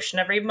the potion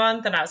every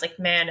month. And I was like,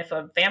 man, if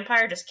a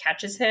vampire just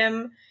catches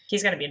him,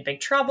 he's going to be in big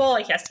trouble.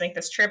 Like, he has to make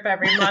this trip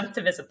every month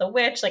to visit the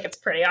witch. Like, it's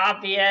pretty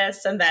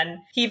obvious. And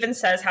then he even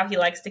says how he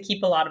likes to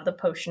keep a lot of the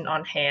potion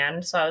on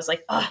hand. So I was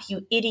like, oh,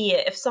 you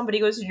idiot. If somebody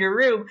goes to your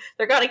room,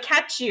 they're going to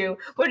catch you.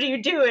 What are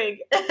you doing?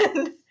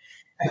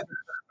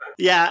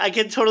 Yeah, I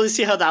can totally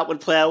see how that would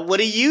play out.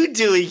 What are you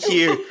doing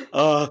here?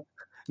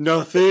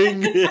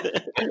 Nothing.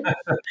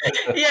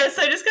 Yeah,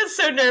 so I just got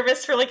so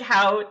nervous for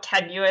how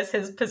tenuous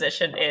his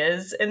position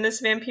is in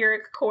this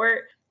vampiric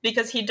court,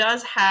 because he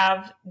does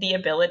have the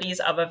abilities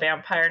of a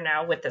vampire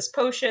now with this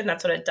potion.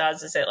 That's what it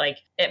does, is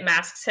it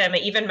masks him.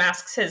 It even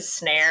masks his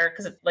snare,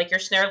 because your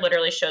snare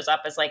literally shows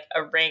up as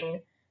a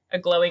ring a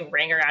glowing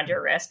ring around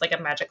your wrist, like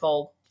a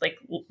magical like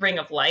ring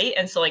of light.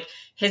 And so like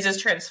his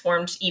is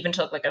transformed even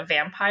to look like a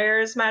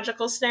vampire's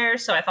magical snare.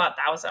 So I thought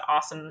that was an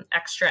awesome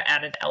extra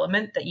added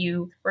element that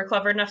you were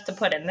clever enough to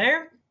put in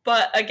there.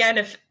 But again,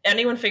 if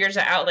anyone figures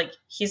it out, like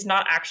he's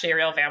not actually a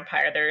real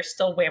vampire. They're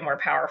still way more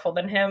powerful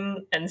than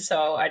him. And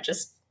so I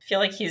just feel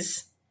like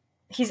he's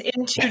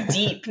in too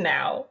deep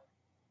now.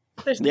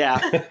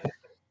 Yeah.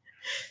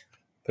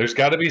 There's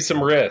got to be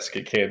some risk.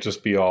 It can't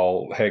just be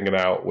all hanging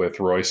out with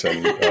Royce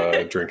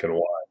and drinking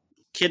wine.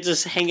 Kids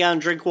just hang out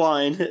and drink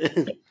wine.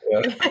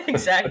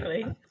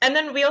 Exactly. And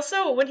then we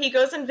also, when he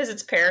goes and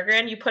visits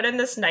Peregrine, you put in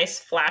this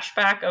nice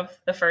flashback of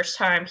the first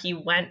time he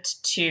went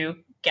to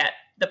get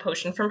the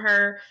potion from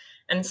her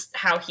and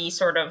how he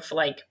sort of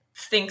like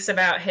thinks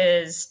about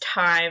his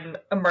time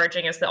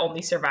emerging as the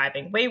only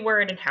surviving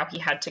wayward and how he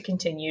had to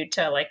continue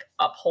to like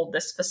uphold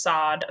this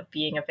facade of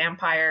being a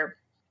vampire.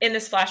 In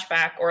this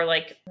flashback or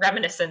like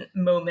reminiscent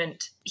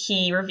moment,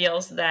 he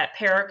reveals that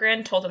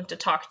Peregrine told him to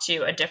talk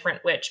to a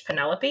different witch,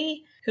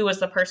 Penelope, who was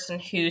the person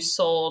who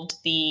sold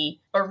the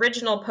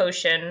original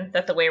potion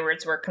that the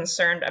Waywards were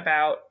concerned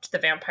about the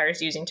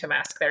vampires using to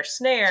mask their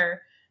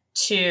snare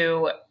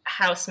to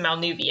House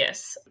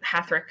Malnuvius,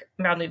 Hathrick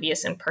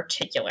Malnuvius in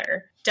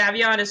particular.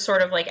 Davion is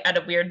sort of like at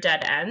a weird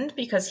dead end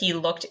because he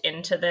looked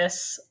into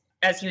this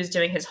as he was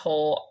doing his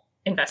whole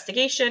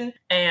investigation,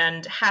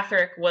 and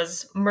Hathrick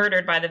was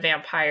murdered by the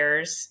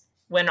vampires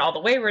when all the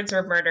Waywards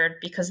were murdered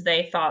because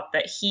they thought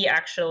that he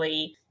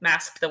actually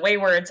masked the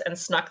Waywards and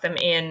snuck them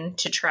in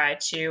to try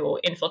to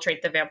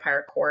infiltrate the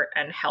vampire court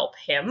and help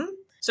him.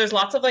 So there's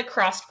lots of like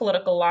crossed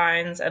political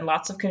lines and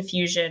lots of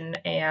confusion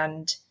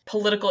and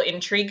political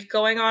intrigue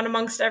going on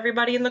amongst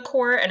everybody in the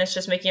court, and it's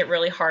just making it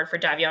really hard for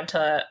Davion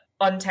to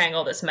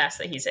untangle this mess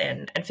that he's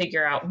in and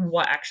figure out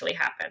what actually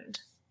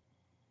happened.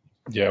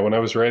 Yeah, when I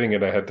was writing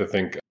it, I had to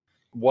think,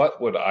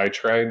 what would I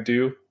try and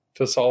do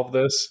to solve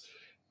this?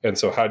 And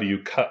so how do you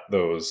cut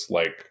those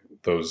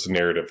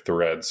narrative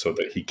threads so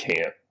that he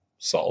can't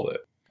solve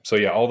it? So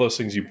yeah, all those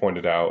things you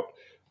pointed out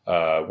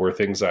were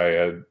things I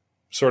had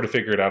sort of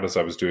figured out as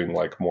I was doing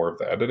like more of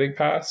the editing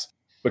pass,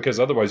 because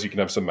otherwise you can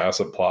have some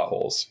massive plot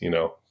holes,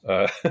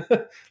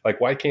 like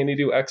why can't he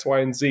do X, Y,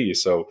 and Z?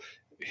 So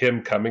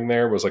him coming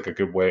there was like a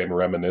good way, and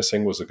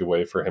reminiscing was a good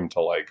way for him to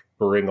like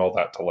bring all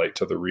that to light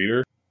to the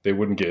reader. They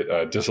wouldn't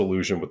get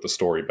disillusioned with the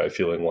story by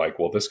feeling like,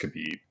 well, this could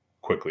be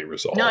quickly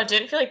resolved. No, it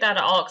didn't feel like that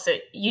at all, because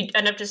you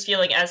end up just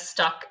feeling as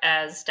stuck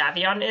as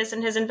Davion is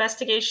in his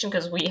investigation,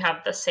 because we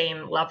have the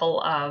same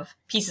level of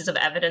pieces of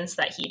evidence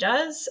that he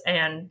does,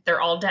 and they're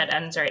all dead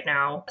ends right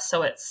now.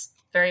 So it's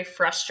very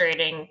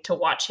frustrating to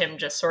watch him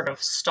just sort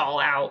of stall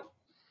out,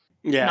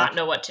 not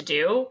know what to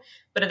do.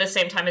 But at the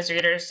same time, as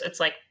readers, it's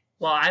like,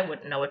 well, I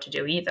wouldn't know what to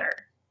do either.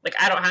 Like,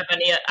 I don't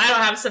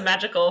have some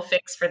magical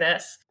fix for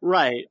this.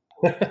 Right.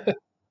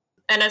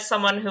 And as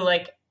someone who,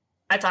 like,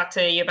 I talked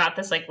to you about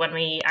this, like, when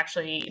we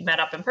actually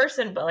met up in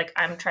person, but, like,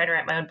 I'm trying to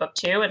write my own book,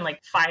 too, and,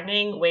 like,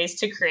 finding ways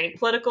to create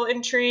political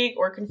intrigue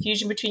or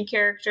confusion between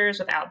characters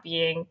without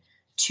being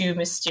too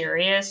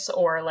mysterious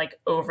or, like,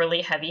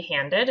 overly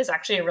heavy-handed is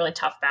actually a really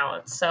tough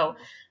balance. So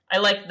I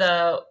like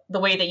the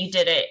way that you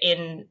did it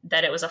in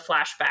that it was a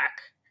flashback.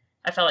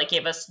 I felt like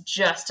gave us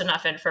just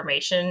enough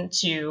information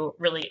to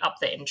really up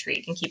the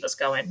intrigue and keep us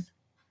going.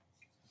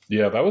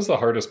 Yeah, that was the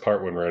hardest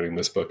part when writing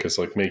this book, is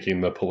like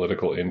making the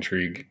political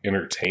intrigue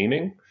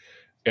entertaining.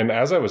 And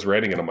as I was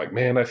writing it, I'm like,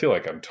 man, I feel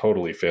like I'm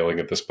totally failing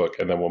at this book.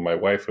 And then when my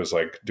wife was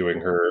like doing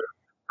her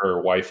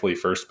wifely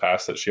first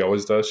pass that she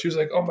always does, she was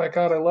like, oh my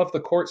God, I love the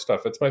court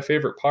stuff. It's my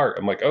favorite part.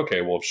 I'm like, okay,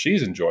 well, if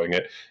she's enjoying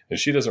it and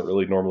she doesn't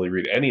really normally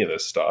read any of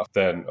this stuff,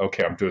 then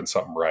okay, I'm doing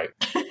something right.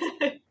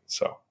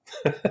 So.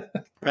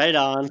 Right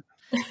on.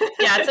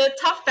 Yeah, it's a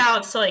tough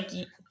balance to like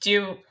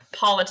do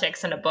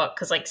politics in a book,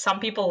 because like some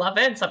people love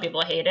it and some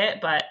people hate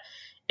it, but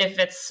if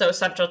it's so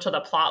central to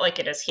the plot like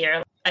it is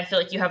here, I feel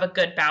like you have a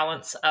good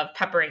balance of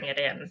peppering it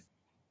in.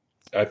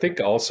 I think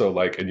also,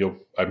 like, and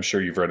I'm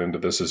sure you've run into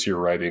this as you're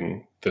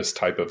writing this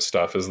type of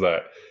stuff, is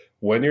that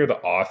when you're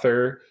the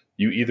author,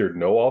 you either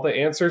know all the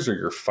answers or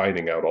you're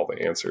finding out all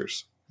the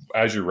answers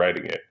as you're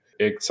writing it.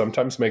 It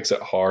sometimes makes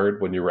it hard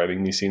when you're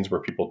writing these scenes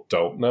where people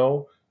don't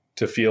know,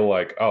 to feel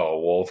like, oh,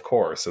 well, of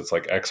course, it's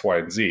like X, Y,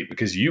 and Z,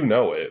 because you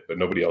know it, but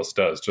nobody else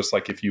does. Just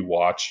like if you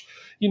watch,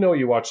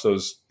 you watch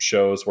those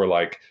shows where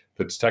like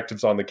the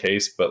detective's on the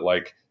case, but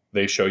like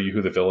they show you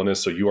who the villain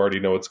is, so you already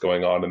know what's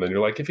going on. And then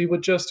you're like, if he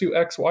would just do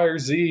X, Y, or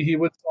Z, he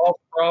would solve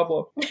the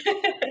problem.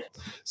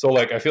 So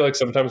like, I feel like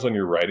sometimes when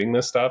you're writing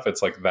this stuff,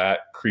 it's like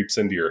that creeps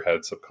into your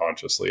head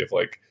subconsciously of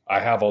like, I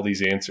have all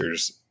these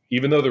answers,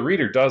 even though the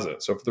reader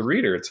doesn't. So for the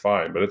reader, it's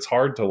fine, but it's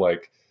hard to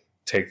like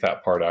take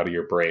that part out of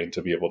your brain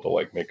to be able to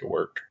like make it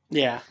work.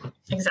 Yeah.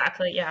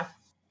 Exactly, yeah.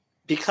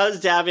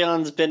 Because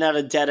Davion's been at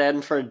a dead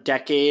end for a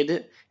decade,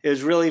 it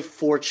was really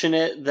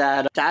fortunate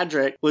that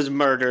Thadric was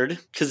murdered,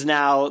 because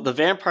now the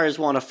vampires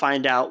want to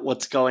find out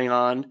what's going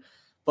on,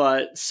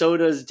 but so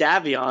does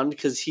Davion,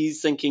 because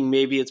he's thinking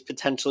maybe it's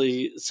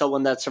potentially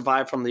someone that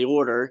survived from the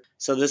Order.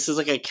 So this is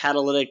like a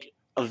catalytic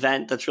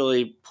event that's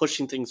really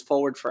pushing things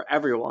forward for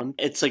everyone.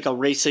 It's like a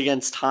race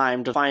against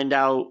time to find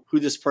out who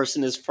this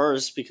person is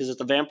first, because if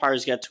the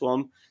vampires get to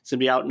him, it's going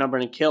to be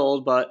outnumbered and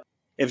killed. But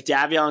if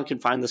Davion can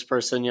find this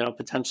person,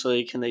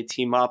 potentially can they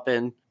team up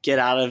and get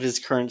out of his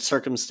current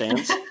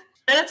circumstance?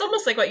 And it's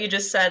almost like what you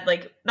just said,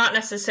 like, not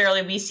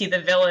necessarily we see the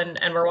villain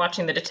and we're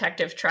watching the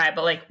detective try,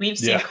 but like we've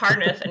seen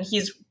Carneth and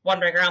he's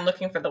wandering around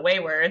looking for the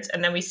Waywards,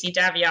 and then we see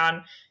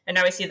Davion, and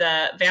now we see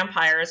the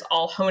vampires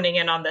all honing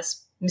in on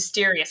this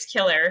mysterious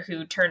killer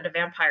who turned a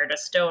vampire to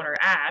stone or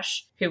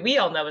ash, who we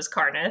all know is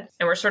Carneth,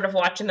 and we're sort of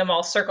watching them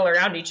all circle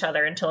around each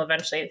other until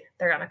eventually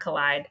they're going to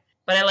collide.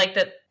 But I like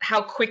that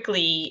how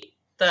quickly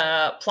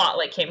the plot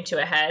like came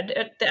to a head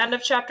at the end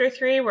of chapter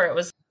 3, where it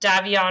was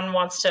Davion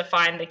wants to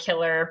find the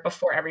killer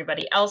before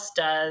everybody else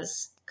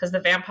does, because the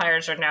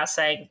vampires are now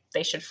saying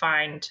they should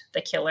find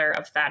the killer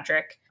of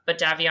Thadric. But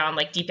Davion,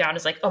 like, deep down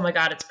is like, oh my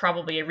god, it's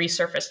probably a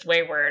resurfaced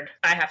Wayward.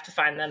 I have to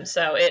find them.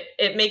 So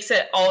it makes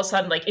it all of a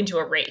sudden like into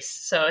a race.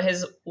 So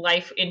his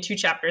life in 2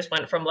 chapters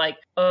went from like,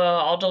 oh,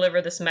 I'll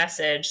deliver this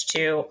message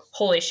to,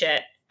 holy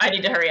shit, I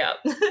need to hurry up.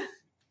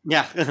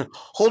 Yeah.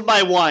 Hold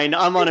my wine.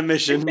 I'm on a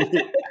mission.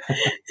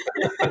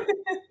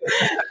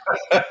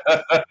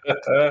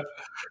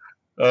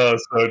 Oh,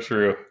 so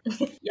true.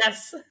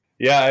 Yes.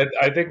 Yeah,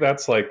 I think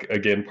that's like,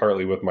 again,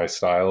 partly with my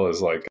style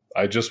is like,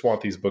 I just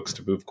want these books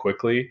to move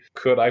quickly.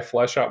 Could I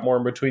flesh out more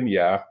in between?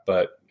 Yeah,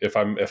 but if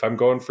I'm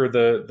going for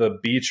the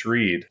beach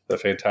read, the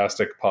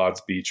Fantastic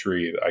Pods beach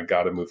read, I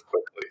got to move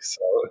quickly.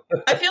 So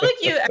I feel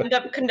like you end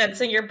up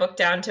condensing your book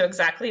down to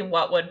exactly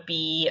what would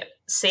be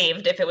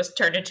saved if it was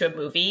turned into a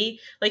movie.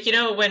 Like,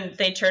 when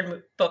they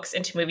turn books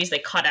into movies, they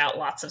cut out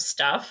lots of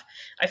stuff.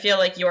 I feel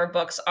like your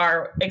books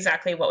are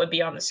exactly what would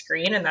be on the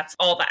screen, and that's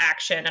all the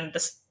action and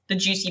the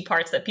juicy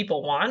parts that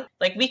people want.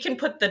 Like, we can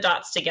put the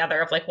dots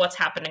together of like what's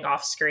happening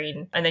off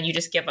screen, and then you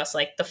just give us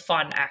like the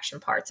fun action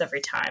parts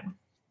every time.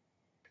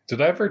 Did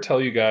I ever tell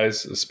you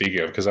guys, speaking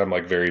of, because I'm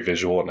like very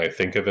visual and I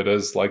think of it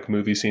as like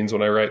movie scenes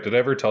when I write, did I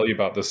ever tell you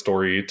about the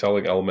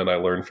storytelling element I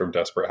learned from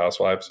Desperate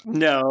Housewives?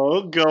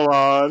 No, go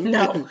on.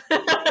 No.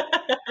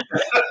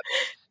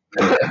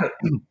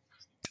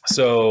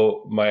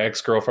 So my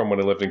ex-girlfriend, when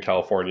I lived in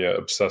California,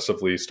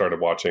 obsessively started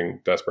watching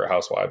Desperate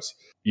Housewives.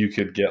 You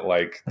could get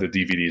like the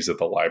DVDs at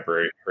the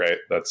library, right?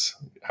 That's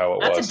how it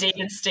was. That's a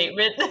dated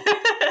statement.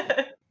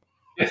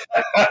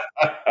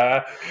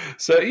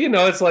 So,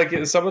 it's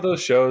like some of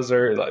those shows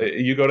are,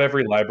 you go to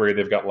every library,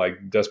 they've got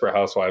like Desperate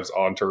Housewives,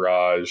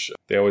 Entourage.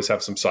 They always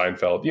have some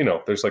Seinfeld,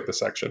 there's like the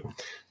section.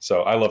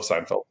 So I love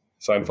Seinfeld.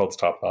 Seinfeld's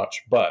top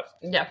notch. But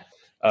yeah.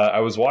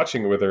 I was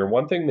watching it with her, and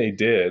one thing they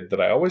did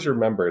that I always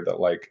remembered that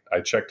like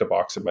I checked a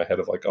box in my head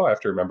of like, oh, I have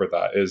to remember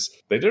that, is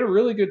they did a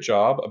really good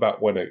job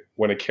about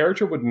when a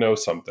character would know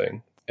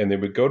something and they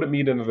would go to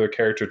meet another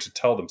character to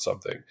tell them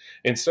something,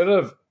 instead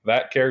of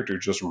that character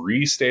just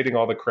restating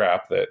all the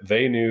crap that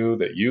they knew,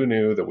 that you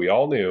knew, that we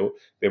all knew,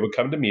 they would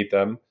come to meet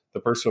them. The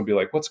person would be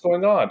like, what's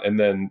going on? And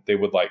then they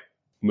would like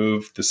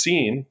move the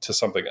scene to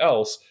something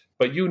else,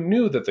 but you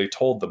knew that they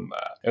told them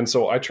that. And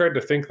so I tried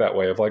to think that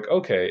way of like,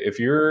 okay, if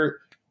you're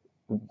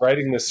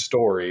writing this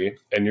story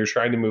and you're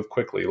trying to move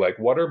quickly, like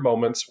what are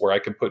moments where I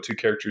can put 2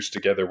 characters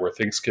together where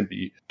things can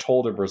be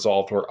told and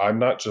resolved, where I'm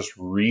not just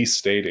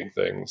restating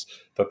things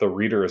that the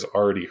reader has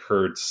already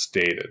heard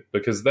stated?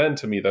 Because then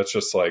to me, that's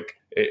just like,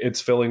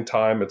 it's filling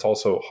time. It's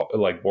also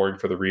like boring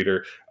for the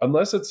reader,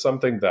 unless it's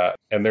something that,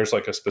 and there's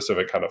like a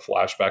specific kind of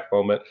flashback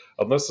moment,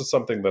 unless it's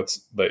something that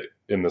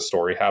in the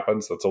story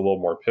happens that's a little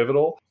more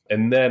pivotal.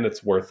 And then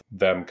it's worth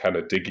them kind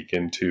of digging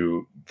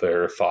into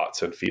their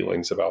thoughts and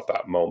feelings about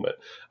that moment.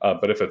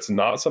 But if it's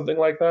not something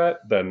like that,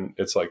 then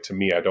it's like, to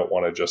me, I don't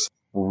want to just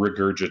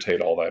regurgitate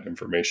all that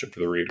information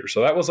for the reader.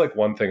 So that was like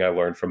one thing I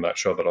learned from that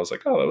show that I was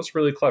like, oh, that was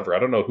really clever. I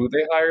don't know who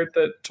they hired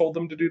that told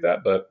them to do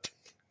that, but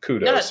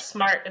kudos. No, that's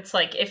smart. It's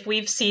like, if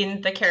we've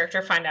seen the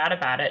character find out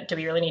about it, do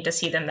we really need to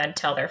see them then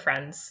tell their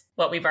friends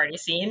what we've already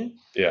seen?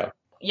 Yeah.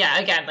 Yeah,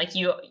 again, like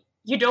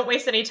you don't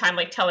waste any time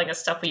like telling us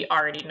stuff we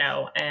already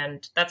know.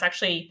 And that's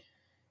actually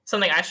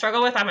something I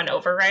struggle with. I'm an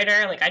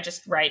overwriter. Like, I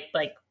just write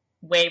like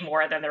way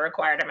more than the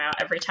required amount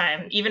every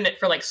time, even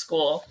for like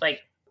school,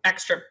 like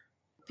extra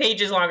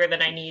pages longer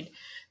than I need.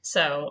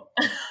 So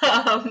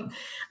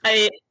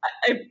I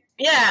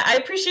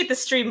appreciate the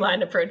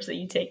streamlined approach that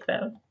you take,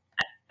 though.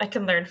 I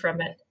can learn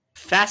from it.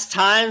 Fast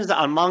times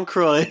on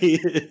Moncroix.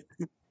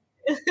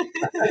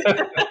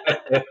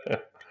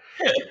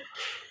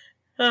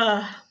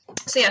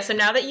 So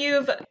now that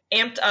you've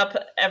amped up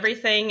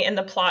everything in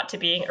the plot to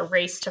being a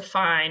race to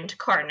find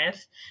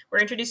Carneth, we're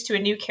introduced to a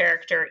new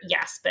character,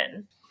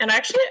 Yaspin. And I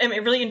actually am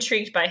really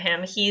intrigued by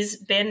him. He's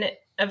been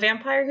a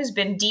vampire who's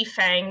been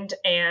defanged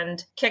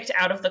and kicked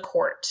out of the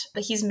court.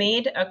 He's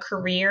made a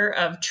career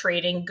of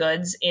trading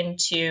goods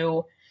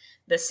into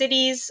the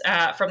cities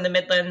from the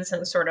Midlands,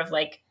 and sort of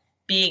like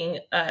being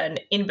an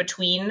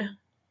in-between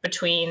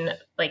between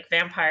like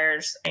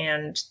vampires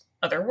and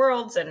other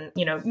worlds and,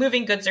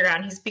 moving goods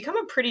around. He's become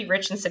a pretty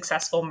rich and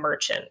successful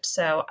merchant.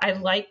 So I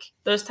like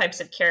those types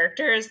of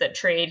characters that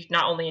trade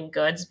not only in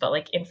goods, but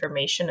like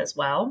information as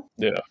well.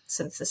 Yeah.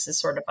 Since this is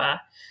sort of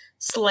a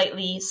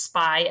slightly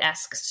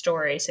spy-esque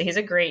story. So he's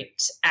a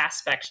great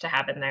aspect to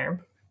have in there.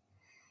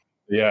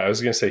 Yeah, I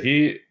was going to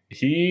say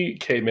he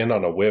came in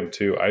on a whim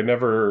too. I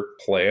never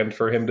planned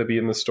for him to be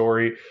in the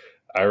story.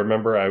 I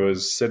remember I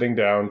was sitting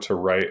down to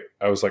write.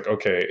 I was like,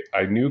 okay,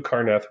 I knew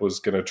Karneth was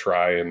going to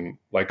try and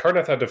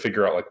Karneth had to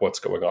figure out what's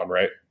going on,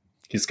 right?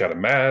 He's got a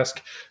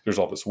mask. There's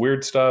all this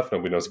weird stuff.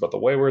 Nobody knows about the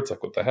Waywards.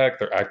 What the heck?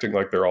 They're acting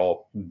like they're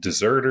all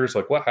deserters.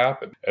 What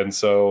happened? And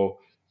so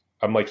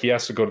I'm like, he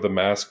has to go to the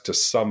mask to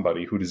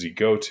somebody. Who does he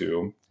go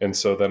to? And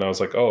so then I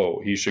was like,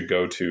 oh, he should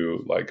go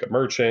to a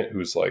merchant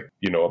who's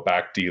a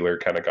back dealer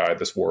kind of guy.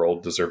 This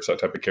world deserves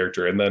that type of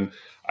character. And then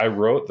I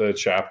wrote the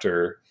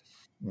chapter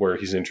where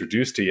he's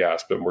introduced to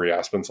Yaspin, where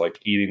Yaspin's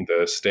eating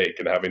the steak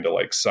and having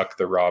to suck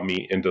the raw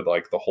meat into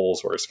the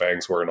holes where his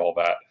fangs were and all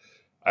that.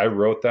 I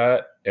wrote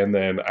that, and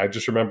then I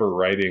just remember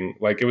writing,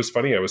 it was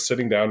funny. I was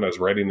sitting down and I was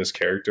writing this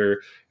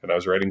character and I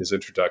was writing his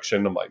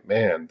introduction. I'm like,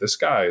 man, this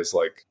guy is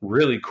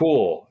really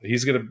cool.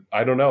 He's going to,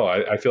 I don't know.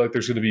 I feel like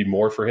there's going to be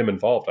more for him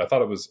involved. I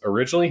thought it was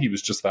originally, he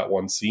was just that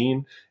one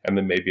scene and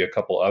then maybe a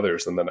couple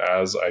others. And then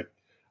as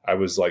I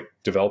was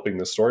developing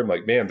this story, I'm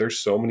like, man, there's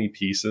so many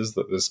pieces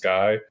that this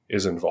guy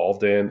is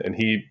involved in. And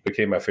he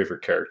became my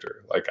favorite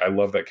character. I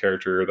love that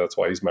character. That's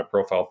why he's my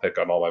profile pick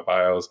on all my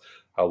bios.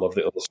 I love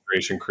the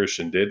illustration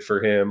Christian did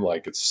for him.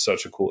 it's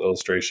such a cool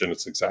illustration.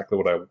 It's exactly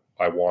what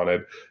I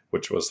wanted,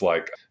 which was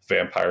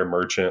vampire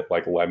merchant,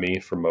 Lemmy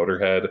from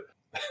Motorhead.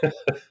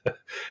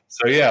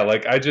 So yeah,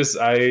 I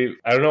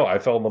don't know. I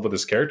fell in love with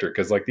this character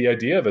because the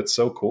idea of it's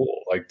so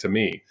cool, to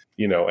me,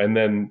 and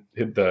then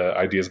the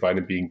ideas behind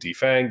him being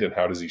defanged and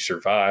how does he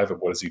survive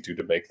and what does he do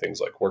to make things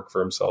work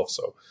for himself.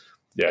 So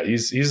yeah,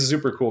 he's a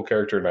super cool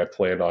character, and I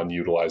plan on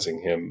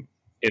utilizing him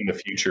in the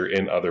future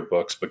in other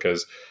books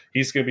because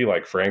he's going to be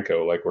like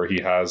Franco, where he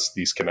has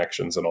these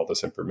connections and all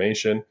this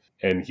information,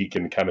 and he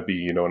can kind of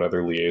be,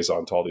 another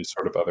liaison to all these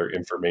sort of other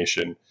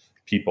information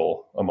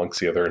people amongst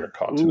the other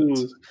intercontinents.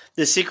 Ooh,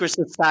 the secret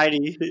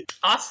society.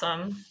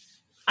 Awesome.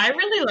 I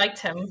really liked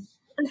him.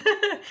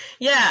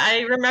 Yeah,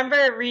 I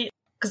remember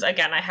because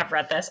again, I have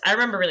read this. I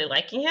remember really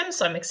liking him,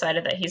 so I'm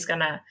excited that he's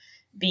gonna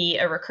be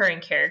a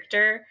recurring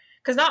character.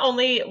 Because not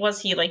only was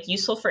he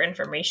useful for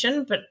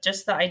information, but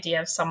just the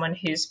idea of someone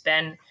who's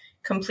been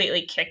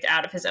completely kicked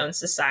out of his own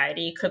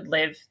society could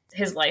live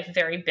his life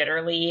very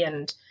bitterly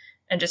and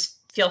just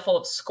feel full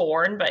of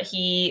scorn, but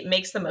he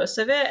makes the most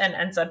of it and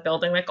ends up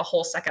building a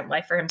whole second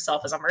life for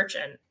himself as a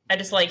merchant. I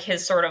just like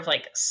his sort of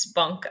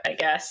spunk, I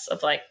guess,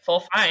 of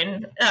well,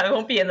 fine, I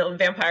won't be in the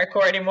vampire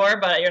corps anymore,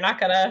 but you're not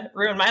gonna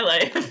ruin my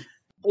life.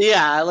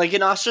 Yeah,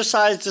 an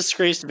ostracized,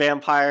 disgraced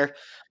vampire.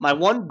 My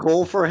one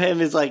goal for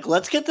him is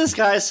let's get this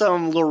guy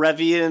some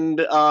Lorevian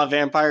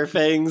vampire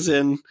fangs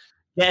and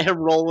get him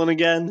rolling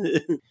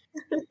again.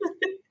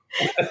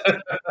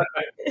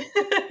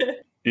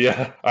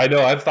 Yeah, I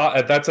know. I've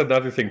thought that's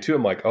another thing too.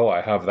 I'm like, oh,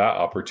 I have that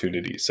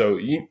opportunity. So,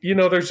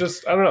 there's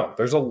just, I don't know,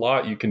 there's a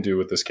lot you can do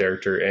with this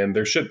character, and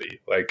there should be.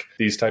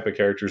 These type of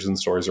characters and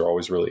stories are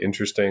always really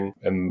interesting,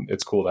 and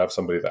it's cool to have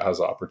somebody that has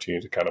the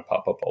opportunity to kind of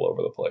pop up all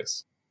over the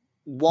place.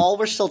 While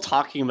we're still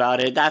talking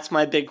about it, that's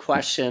my big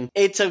question.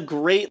 It's a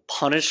great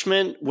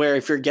punishment where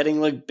if you're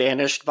getting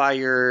banished by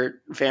your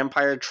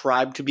vampire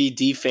tribe to be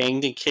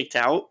defanged and kicked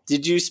out,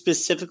 did you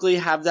specifically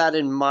have that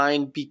in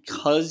mind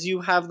because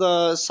you have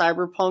the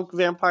cyberpunk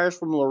vampires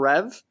from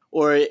Lorev?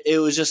 Or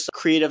it was just a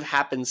creative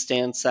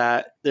happenstance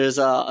that there's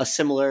a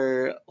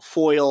similar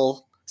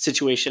foil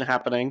situation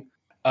happening?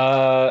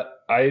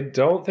 I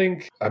don't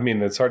think,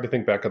 it's hard to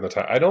think back on the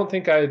time. I don't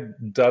think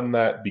I'd done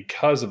that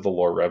because of the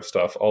Lorev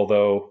stuff,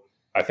 although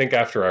I think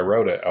after I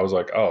wrote it, I was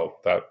like, oh,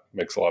 that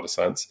makes a lot of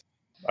sense.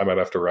 I might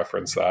have to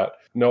reference that.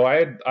 No,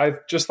 I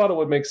just thought it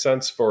would make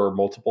sense for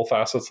multiple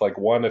facets.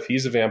 One, if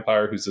he's a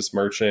vampire who's this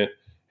merchant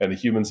and the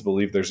humans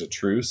believe there's a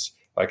truce,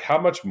 how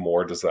much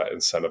more does that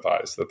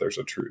incentivize that there's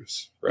a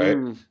truce, right?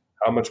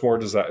 How much more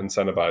does that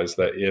incentivize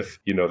that if,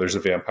 there's a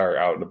vampire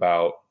out and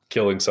about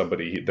killing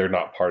somebody, they're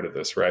not part of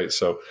this, right?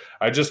 So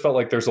I just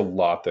felt there's a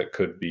lot that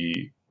could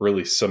be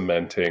really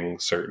cementing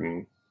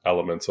certain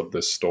elements of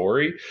this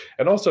story.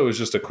 And also it was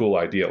just a cool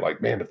idea.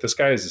 Man, if this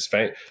guy has his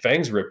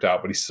fangs ripped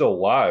out, but he's still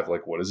alive,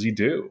 what does he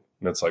do?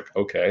 And it's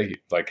okay,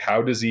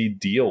 how does he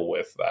deal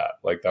with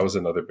that? That was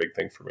another big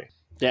thing for me.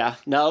 Yeah,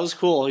 no, it was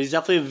cool. He's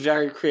definitely a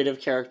very creative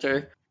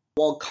character.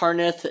 While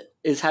Karneth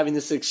is having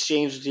this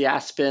exchange with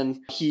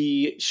Yaspin,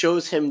 he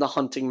shows him the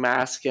hunting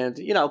mask, and,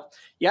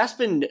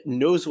 Yaspin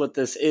knows what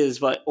this is,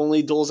 but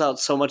only doles out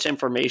so much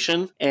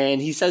information.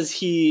 And he says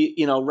he,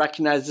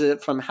 recognizes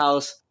it from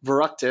House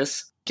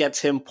Veructus,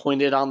 gets him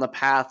pointed on the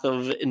path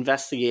of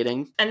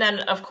investigating. And then,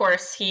 of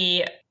course,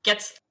 Yaspin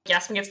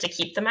gets to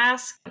keep the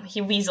mask.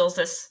 He weasels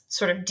this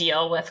sort of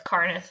deal with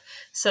Karneth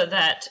so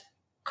that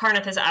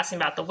Karneth is asking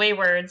about the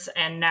Waywards,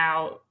 and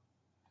now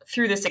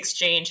through this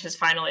exchange has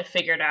finally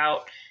figured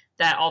out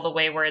that all the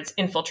Waywards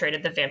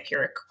infiltrated the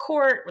vampiric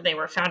court, where they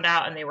were found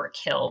out and they were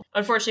killed.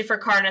 Unfortunately for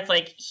Carneth,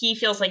 like, he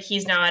feels like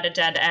he's now at a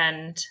dead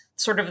end,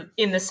 sort of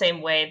in the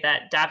same way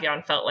that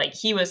Davion felt like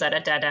he was at a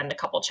dead end a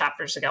couple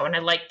chapters ago. And I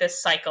like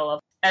this cycle of,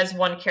 as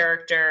one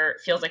character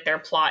feels like their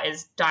plot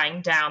is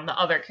dying down, the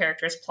other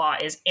character's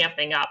plot is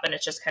amping up, and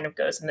it just kind of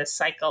goes in this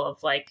cycle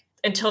of, like,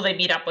 until they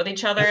meet up with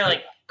each other.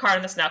 Like,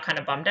 Carneth's now kind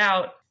of bummed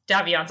out,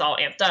 Davion's all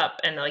amped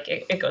up, and, like,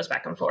 it goes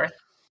back and forth.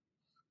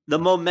 The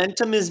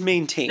momentum is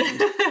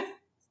maintained.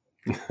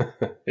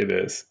 It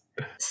is.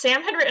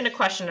 Sam had written a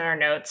question in our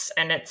notes,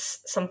 and it's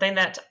something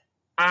that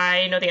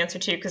I know the answer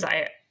to because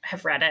I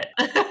have read it.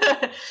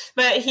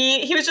 But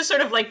he was just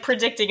sort of like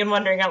predicting and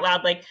wondering out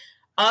loud, like,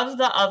 of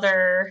the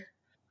other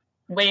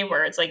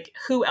Waywards, like,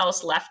 who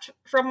else left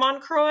from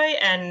Moncroix,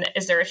 and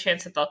is there a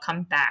chance that they'll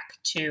come back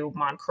to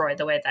Moncroix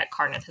the way that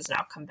Carneth has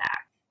now come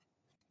back?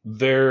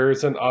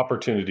 There's an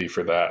opportunity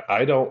for that.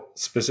 I don't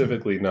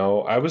specifically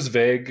know. I was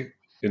vague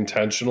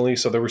intentionally,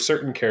 so there were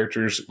certain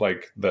characters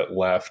like that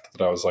left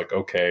that I was like,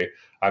 okay,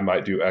 I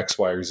might do X,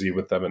 Y, or Z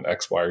with them in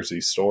X, Y, or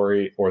Z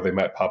story, or they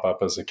might pop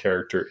up as a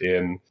character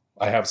in,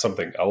 I have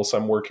something else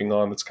I'm working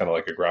on that's kind of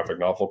like a graphic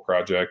novel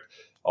project.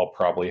 I'll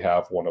probably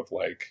have one of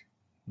like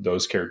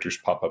those characters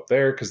pop up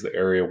there because the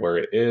area where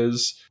it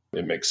is,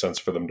 it makes sense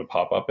for them to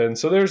pop up in.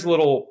 So there's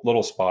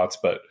little spots,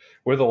 but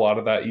with a lot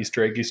of that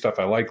Easter eggy stuff,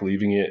 I like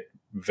leaving it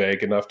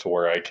vague enough to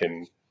where I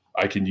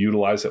can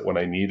utilize it when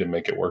I need and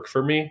make it work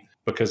for me,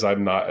 because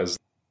I'm not as,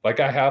 like,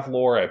 I have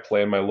lore, I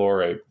plan my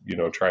lore, I,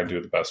 try and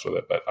do the best with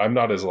it, but I'm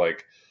not as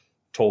like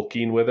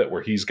Tolkien with it,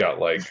 where he's got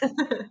like,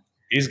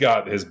 he's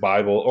got his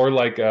Bible, or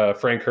like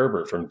Frank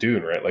Herbert from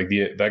Dune, right? Like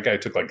that guy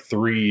took like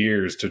 3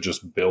 years to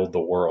just build the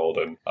world.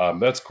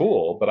 And that's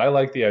cool. But I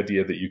like the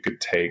idea that you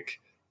could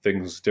take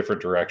things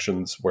different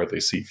directions where they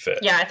see fit.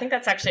 Yeah, I think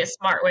that's actually a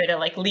smart way to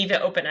like leave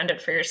it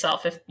open-ended for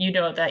yourself if you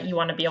know that you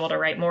want to be able to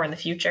write more in the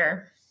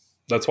future.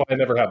 That's why I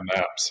never have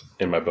maps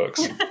in my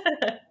books.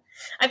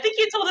 I think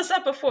you told us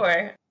that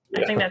before.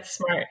 Yeah. I think that's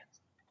smart.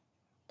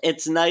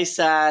 It's nice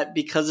that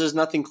because there's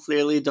nothing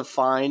clearly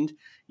defined,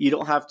 you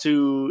don't have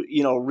to,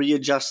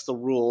 readjust the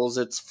rules.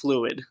 It's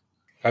fluid.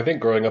 I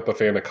think growing up a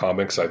fan of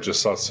comics, I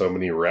just saw so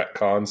many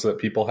retcons that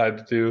people had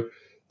to do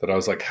that I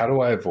was like, how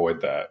do I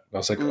avoid that? And I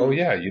was like, oh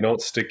yeah, you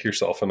don't stick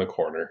yourself in a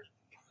corner.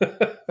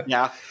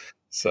 Yeah.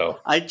 So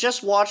I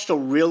just watched a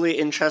really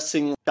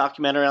interesting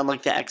documentary on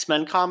like the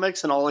X-Men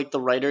comics and all like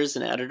the writers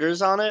and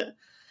editors on it.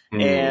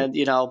 And,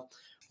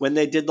 when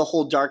they did the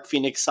whole Dark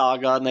Phoenix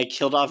saga and they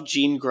killed off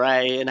Jean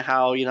Grey and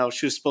how,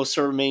 she was supposed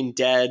to remain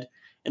dead,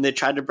 and they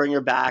tried to bring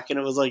her back, and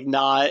it was like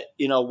not,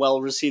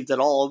 well received at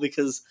all,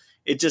 because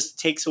it just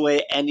takes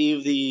away any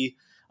of the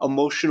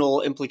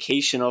emotional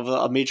implication of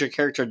a major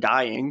character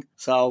dying.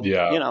 So,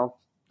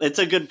 it's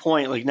a good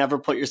point. Like, never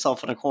put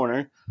yourself in a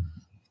corner.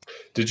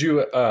 Did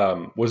you,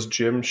 was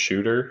Jim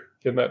Shooter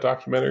in that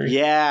documentary?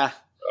 Yeah.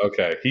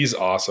 Okay. He's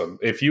awesome.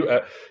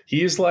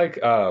 He's like,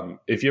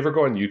 if you ever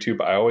go on YouTube,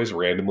 I always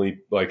randomly,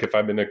 like if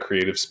I'm in a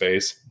creative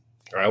space,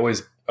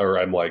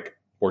 I'm like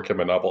working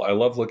my novel, I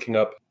love looking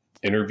up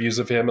interviews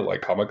of him at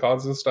like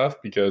Comic-Cons and stuff,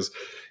 because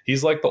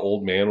he's like the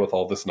old man with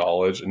all this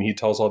knowledge, and he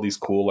tells all these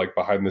cool like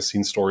behind the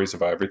scenes stories of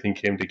how everything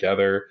came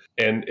together.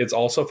 And it's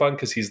also fun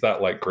because he's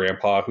that like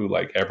grandpa who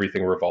like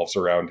everything revolves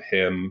around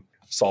him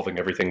solving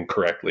everything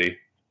correctly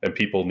and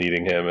people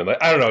needing him. And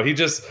like, I don't know,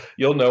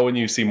 you'll know when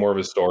you see more of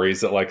his stories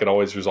that like it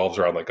always resolves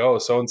around like, oh,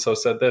 so-and-so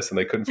said this and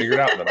they couldn't figure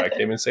it out, and then I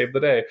came and saved the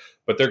day.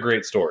 But they're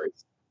great stories.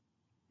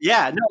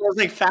 Yeah, no, it was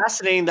like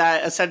fascinating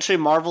that essentially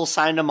Marvel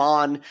signed him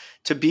on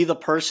to be the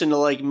person to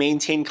like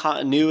maintain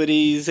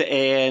continuities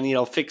and,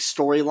 fix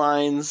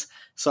storylines.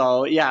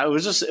 So yeah, it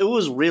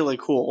was really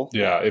cool.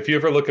 Yeah, if you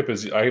ever look up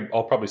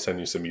I'll probably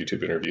send you some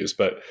YouTube interviews,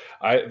 but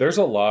there's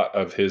a lot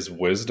of his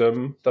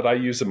wisdom that I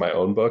use in my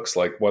own books.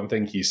 Like one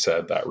thing he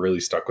said that really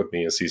stuck with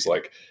me is he's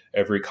like,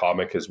 every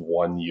comic is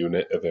one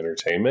unit of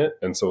entertainment.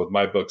 And so with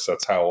my books,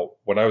 that's how,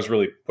 when I was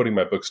really putting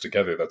my books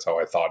together, that's how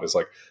I thought, is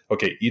like,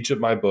 okay, each of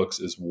my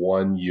books is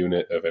one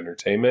unit of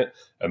entertainment.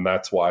 And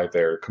that's why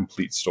they're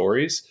complete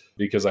stories,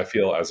 because I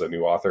feel as a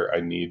new author,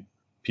 I need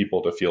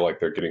people to feel like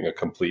they're getting a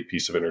complete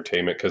piece of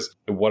entertainment. Because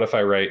what if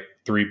I write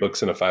 3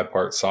 books in a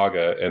 5-part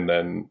saga and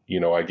then,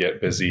 I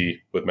get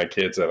busy with my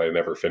kids and I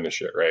never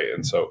finish it, right?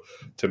 And so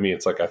to me,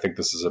 it's like, I think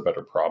this is a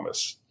better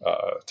promise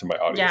to my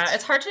audience. Yeah,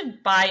 it's hard to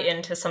buy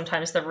into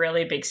sometimes the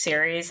really big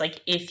series,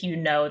 like if you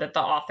know that the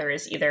author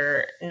is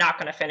either not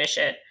going to finish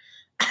it,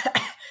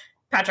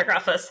 Patrick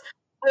Rothfuss,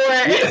 or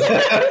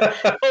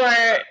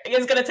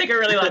it's going to take a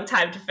really long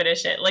time to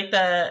finish it. Like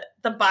the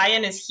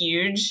buy-in is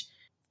huge.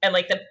 And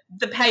like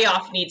the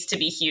payoff needs to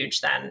be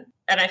huge then.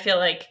 And I feel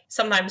like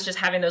sometimes just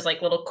having those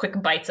like little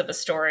quick bites of a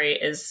story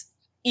is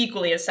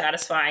equally as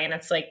satisfying. And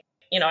it's like,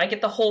 I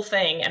get the whole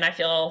thing and I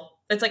feel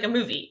it's like a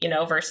movie,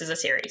 versus a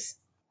series.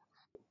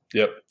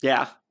 Yep.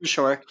 Yeah, for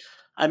sure.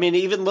 I mean,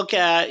 even look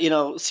at,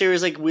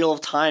 series like Wheel of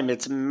Time,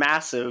 it's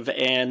massive.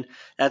 And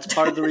that's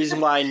part of the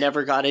reason why I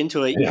never got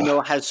into it, even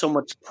though it has so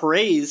much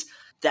praise.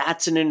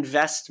 that's an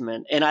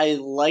investment. And I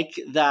like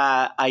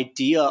that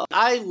idea.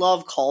 I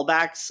love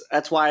callbacks.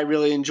 That's why I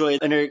really enjoy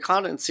an area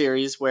content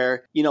series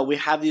where, we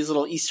have these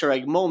little Easter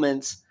egg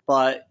moments,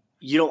 but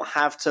you don't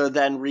have to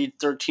then read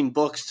 13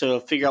 books to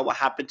figure out what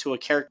happened to a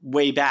character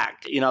way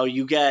back.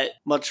 You get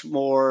much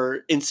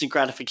more instant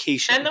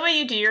gratification. And the way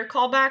you do your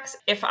callbacks,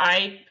 if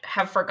I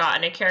have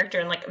forgotten a character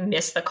and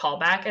miss the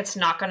callback, it's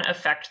not going to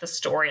affect the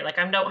story. I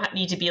don't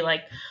need to be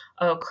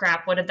oh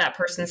crap, what did that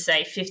person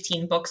say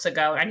 15 books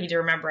ago? I need to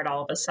remember it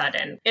all of a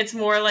sudden. It's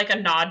more like a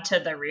nod to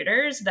the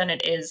readers than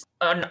it is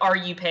an are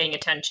you paying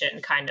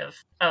attention kind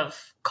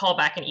of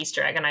callback and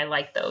Easter egg. And I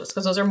like those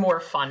because those are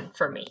more fun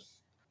for me.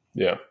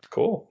 Yeah,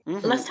 cool.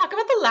 Mm-hmm. Let's talk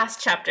about the last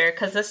chapter,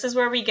 because this is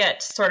where we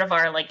get sort of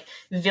our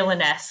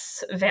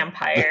villainess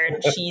vampire,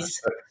 and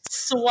she's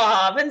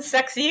suave and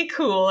sexy and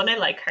cool, and I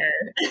like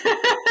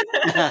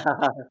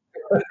her.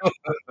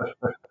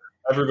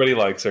 Everybody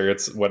likes her.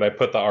 It's when I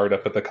put the art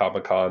up at the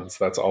Comic-Cons,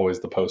 that's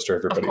always the poster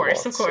everybody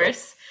wants. Of course.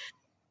 So.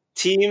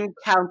 Team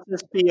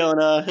Countess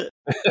Fiona.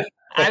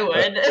 I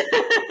would.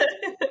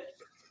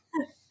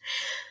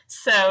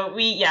 So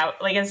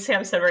as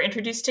Sam said, we're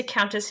introduced to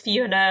Countess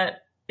Fiona.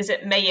 Is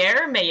it Meyer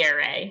or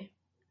Meyere?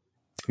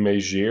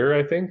 Megier,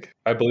 I think.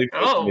 I believe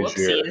it's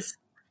Megier. Whoopsies.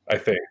 I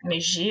think.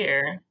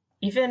 Megier.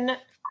 Even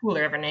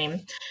cooler of a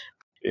name.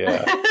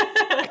 Yeah.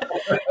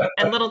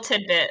 And little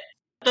tidbit.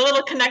 The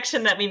little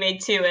connection that we made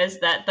too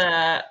is that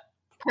the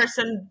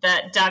person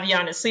that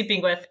Davion is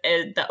sleeping with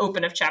in the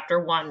open of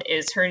chapter 1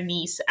 is her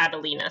niece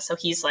Adelina. So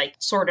he's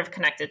sort of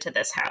connected to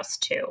this house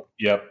too.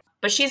 Yep.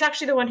 But she's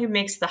actually the one who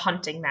makes the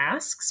hunting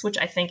masks, which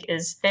I think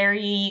is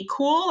very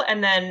cool.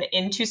 And then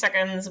in 2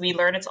 seconds, we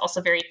learn it's also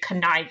very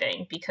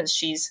conniving because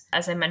she's,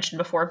 as I mentioned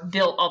before,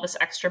 built all this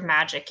extra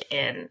magic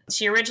in.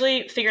 She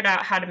originally figured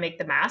out how to make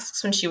the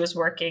masks when she was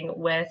working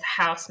with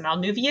House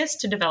Malnuvius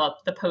to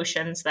develop the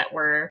potions that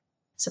were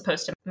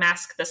supposed to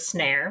mask the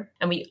snare.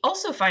 And we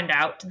also find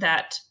out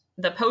that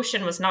the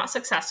potion was not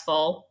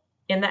successful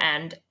in the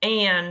end,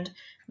 and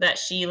that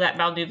she let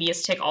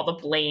Malnuvius take all the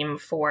blame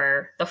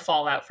for the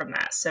fallout from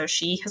that. So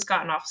she has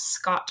gotten off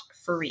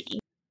scot-free.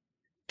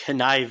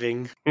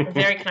 Conniving.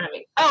 Very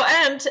conniving. Oh,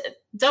 and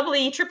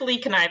doubly, triply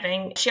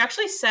conniving. She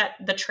actually set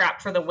the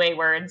trap for the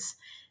Waywards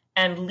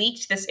and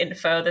leaked this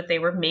info that they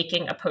were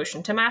making a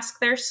potion to mask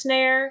their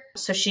snare.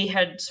 So she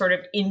had sort of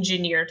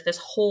engineered this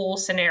whole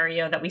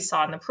scenario that we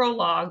saw in the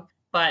prologue,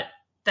 but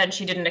then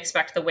she didn't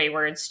expect the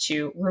Waywards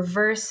to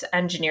reverse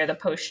engineer the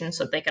potion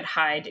so they could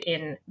hide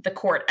in the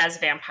court as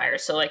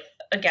vampires. So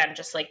again,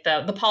 just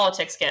the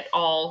politics get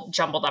all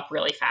jumbled up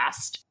really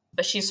fast.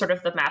 But she's sort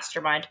of the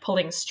mastermind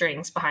pulling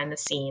strings behind the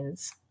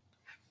scenes.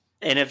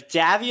 And if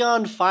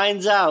Davion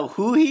finds out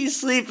who he's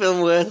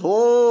sleeping with,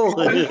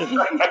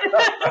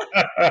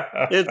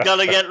 it's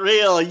gonna get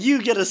real.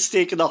 You get a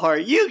stake in the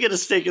heart.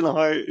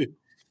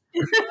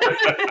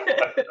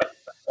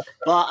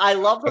 Well, I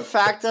love the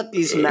fact that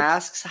these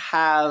masks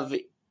have,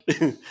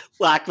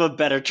 lack of a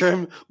better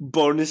term,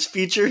 bonus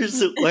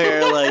features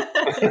where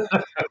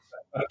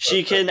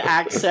she can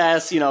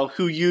access,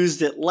 who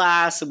used it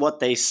last and what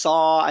they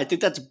saw. I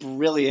think that's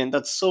brilliant.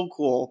 That's so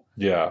cool.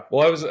 Yeah.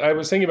 Well, I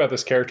was thinking about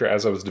this character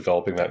as I was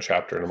developing that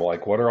chapter, and I'm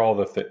like, what are all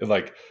the things?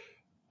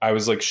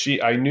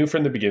 I knew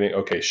from the beginning,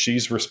 okay,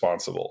 she's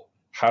responsible.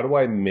 How do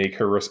I make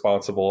her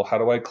responsible? How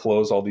do I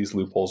close all these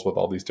loopholes with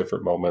all these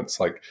different moments?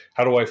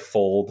 How do I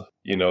fold,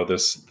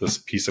 this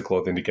piece of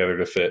clothing together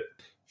to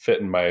fit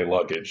in my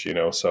luggage,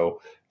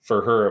 So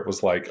for her, it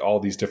was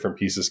all these different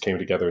pieces came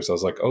together. So I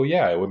was like, oh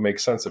yeah, it would make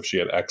sense if she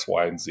had X,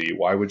 Y, and Z.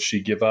 Why would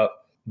she give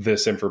up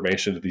this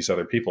information to these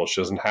other people? She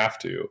doesn't have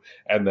to.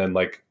 And then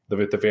the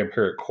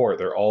vampiric court,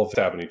 they're all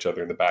stabbing each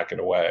other in the back in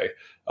a way,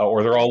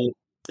 or they're all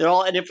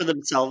in it for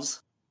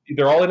themselves.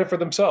 They're all in it for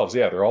themselves.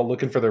 Yeah, they're all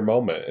looking for their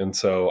moment. And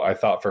so I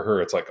thought for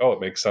her, it's it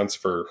makes sense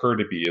for her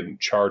to be in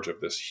charge of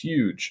this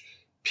huge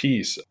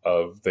piece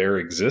of their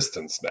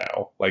existence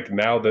now.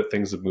 Now that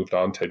things have moved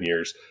on 10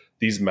 years,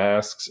 these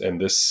masks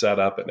and this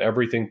setup and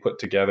everything put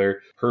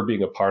together, her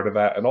being a part of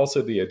that. And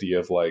also the idea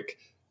of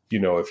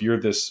if you're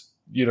this,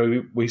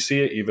 we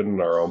see it even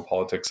in our own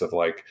politics of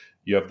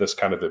you have this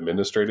kind of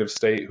administrative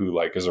state who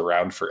is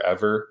around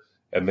forever.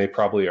 And they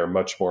probably are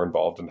much more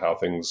involved in how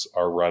things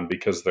are run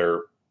because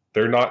they're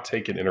not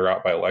taken in or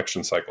out by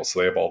election cycles. So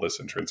they have all this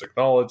intrinsic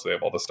knowledge. They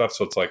have all this stuff.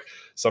 So it's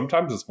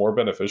sometimes it's more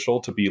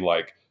beneficial to be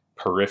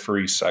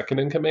periphery second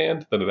in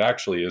command than it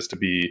actually is to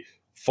be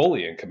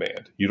fully in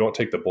command. You don't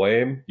take the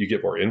blame. You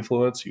get more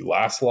influence. You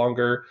last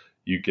longer.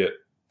 You get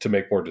to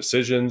make more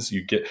decisions.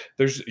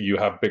 You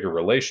have bigger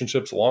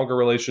relationships, longer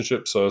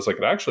relationships. So it's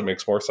it actually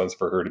makes more sense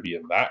for her to be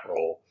in that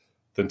role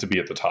than to be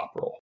at the top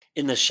role.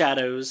 In the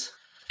shadows.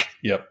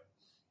 Yep.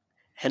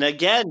 And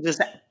again,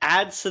 just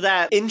adds to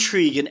that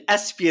intrigue and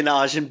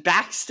espionage and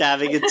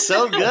backstabbing. It's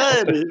so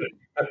good.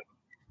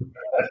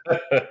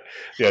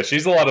 Yeah,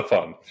 she's a lot of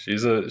fun.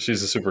 She's a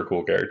super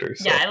cool character.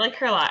 So. Yeah, I like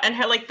her a lot. And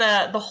her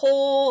the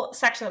whole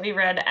section that we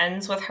read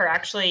ends with her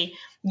actually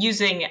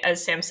using,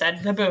 as Sam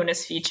said, the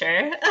bonus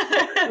feature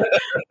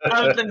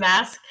of the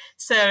mask.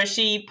 So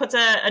she puts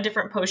a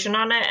different potion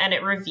on it, and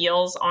it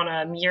reveals on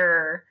a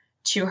mirror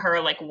to her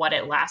like what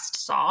it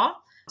last saw.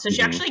 So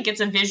she actually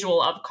gets a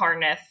visual of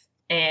Karnith,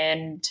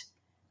 and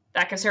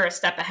that gives her a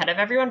step ahead of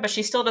everyone, but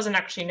she still doesn't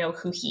actually know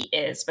who he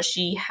is. But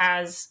she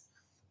has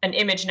an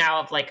image now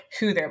of like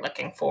who they're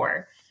looking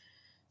for.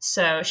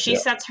 So she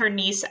sets her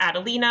niece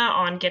Adelina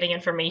on getting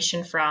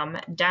information from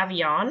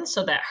Davion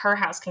so that her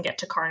house can get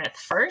to Karnith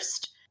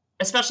first,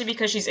 especially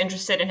because she's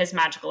interested in his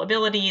magical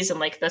abilities and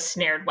like the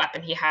snared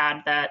weapon he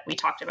had that we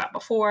talked about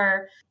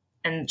before.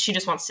 And she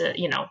just wants to,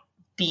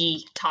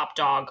 be top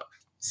dog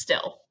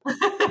still.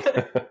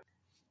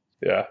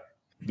 Yeah.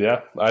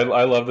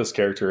 I love this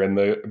character, and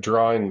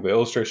the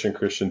illustration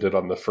Christian did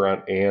on the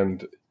front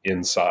and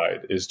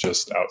inside is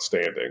just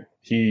outstanding.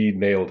 He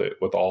nailed it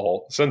with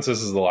since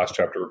this is the last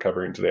chapter we're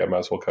covering today, I might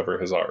as well cover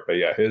his art. But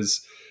yeah,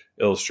 his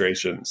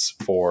illustrations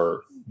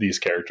for these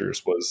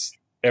characters was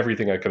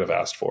everything I could have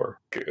asked for.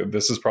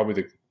 This is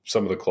probably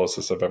some of the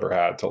closest I've ever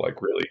had to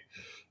like really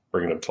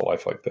bringing them to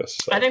life like this.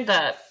 So. I think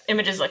the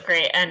images look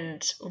great,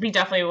 and we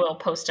definitely will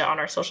post it on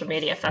our social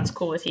media if that's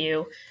cool with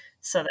you,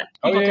 so that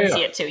people can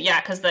see it too. Yeah,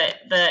 because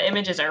the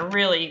images are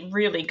really,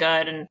 really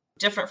good and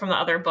different from the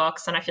other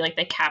books, and I feel like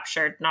they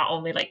captured not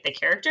only like the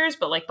characters,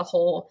 but like the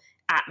whole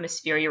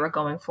atmosphere you were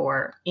going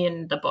for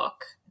in the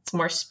book. It's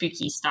more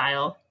spooky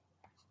style.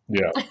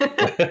 Yeah.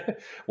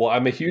 Well,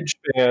 I'm a huge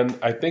fan.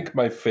 I think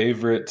my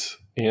favorite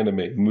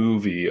anime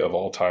movie of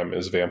all time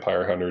is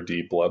Vampire Hunter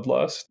D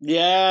Bloodlust.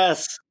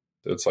 Yes.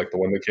 It's like the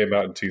one that came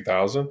out in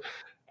 2000.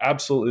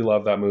 Absolutely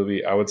love that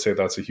movie. I would say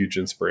that's a huge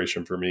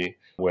inspiration for me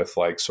with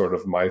like sort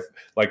of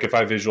if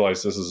I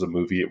visualize this as a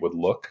movie, it would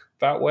look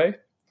that way.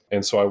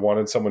 And so I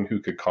wanted someone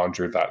who could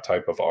conjure that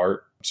type of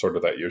art, sort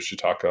of that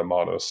Yoshitaka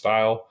Amano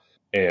style.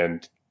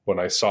 And when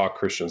I saw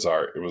Christian's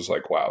art, it was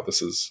like, wow,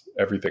 this is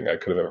everything I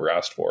could have ever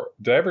asked for.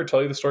 Did I ever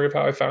tell you the story of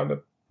how I found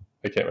it?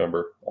 I can't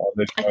remember.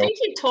 I think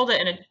you told it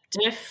in a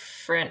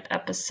different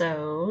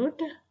episode.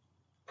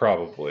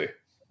 Probably.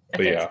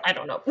 But yeah. I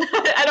don't know.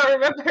 I don't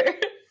remember.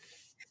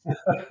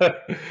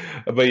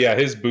 But yeah,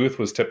 his booth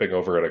was tipping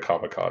over at a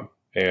Comic-Con,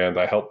 and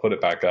I helped put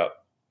it back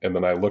up. And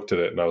then I looked at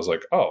it and I was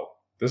like, oh,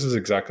 this is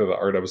exactly the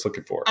art I was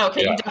looking for.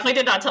 Okay, You definitely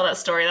did not tell that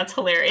story. That's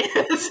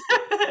hilarious.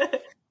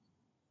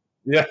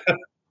 Yeah.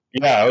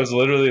 Yeah, I was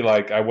literally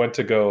like, I went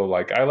to go,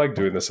 like, I like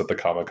doing this at the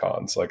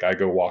Comic-Cons. Like, I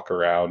go walk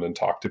around and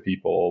talk to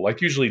people, like,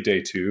 usually day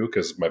 2,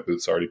 because my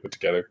booth's already put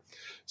together.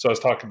 So I was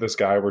talking to this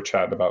guy, we're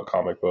chatting about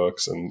comic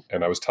books, and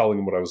I was telling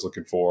him what I was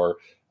looking for.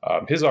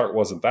 His art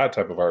wasn't that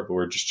type of art, but we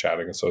were just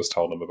chatting, and so I was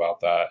telling him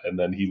about that. And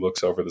then he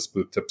looks over, this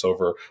booth tips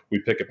over, we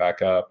pick it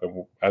back up,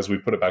 and as we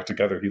put it back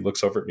together, he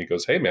looks over at me and he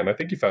goes, hey, man, I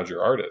think you found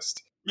your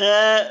artist.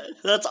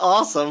 That's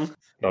awesome.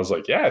 And I was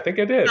like, yeah, I think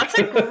I did. That's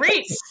a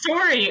great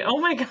story. Oh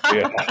my God.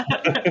 Yeah.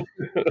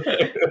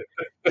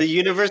 The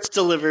universe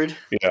delivered.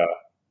 Yeah.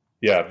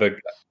 Yeah,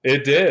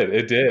 it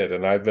did.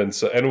 And and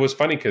it was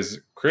funny because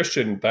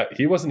Christian, that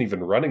he wasn't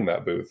even running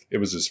that booth. It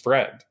was his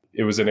friend.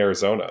 It was in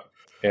Arizona.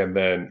 And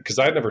then, because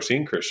I'd never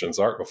seen Christian's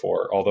art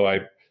before, although I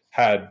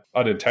had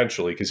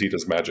unintentionally, because he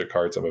does Magic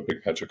cards. I'm a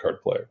big Magic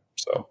card player.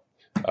 So,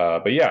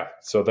 but yeah,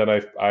 so then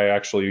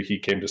he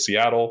came to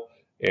Seattle,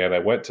 and I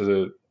went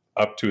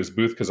up to his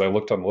booth because I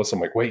looked on the list. I'm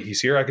like, wait, he's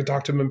here. I can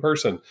talk to him in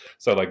person.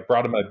 So I like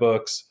brought him my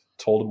books,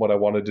 told him what I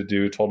wanted to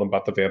do, told him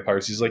about the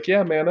vampires. He's like,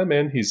 yeah, man, I'm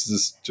in. He's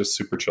this just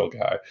super chill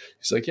guy.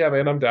 He's like, yeah,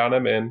 man, I'm down.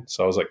 I'm in.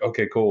 So I was like,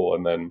 okay, cool.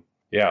 And then,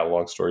 yeah,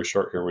 long story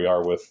short, here we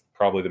are with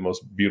probably the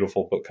most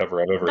beautiful book cover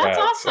I've ever had. That's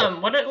awesome. So.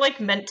 What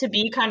a meant to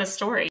be kind of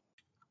story.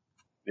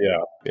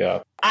 Yeah.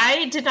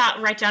 I did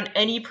not write down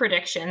any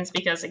predictions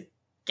because,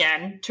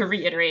 again, to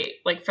reiterate,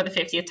 like for the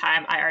 50th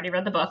time, I already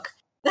read the book.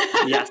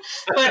 Yes.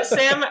 But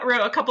Sam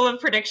wrote a couple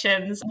of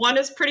predictions. One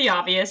is pretty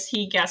obvious.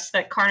 He guessed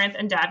that Karnith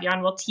and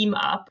Davion will team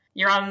up.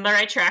 You're on the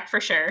right track for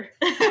sure.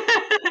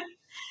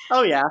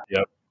 Oh, yeah.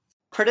 Yep.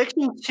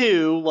 Prediction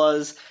 2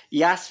 was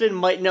Yasmin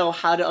might know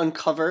how to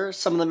uncover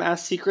some of the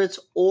mask secrets,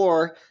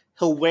 or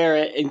he'll wear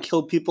it and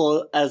kill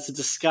people as a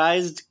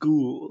disguised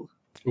ghoul.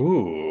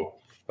 Ooh,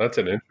 that's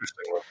an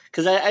interesting one.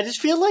 Because I just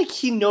feel like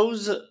he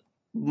knows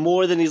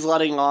more than he's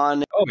letting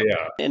on. Oh,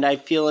 yeah. And I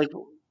feel like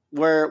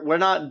we're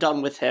not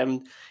done with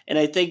him. And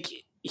I think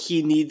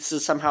he needs to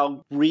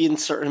somehow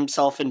reinsert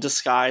himself in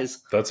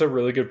disguise. That's a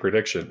really good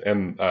prediction.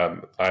 And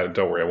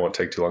don't worry, I won't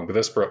take too long. But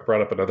this brought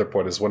up another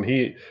point is when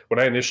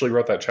I initially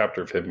wrote that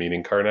chapter of him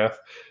meeting Karnith,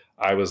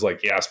 I was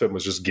like, Yasmin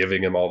was just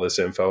giving him all this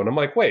info. And I'm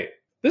like, wait,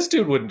 this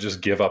dude wouldn't just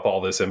give up all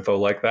this info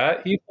like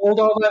that. He pulled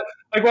all that.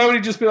 Like, why would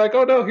he just be like,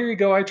 oh, no, here you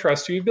go. I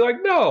trust you. He'd be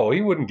like, no,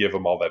 he wouldn't give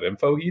him all that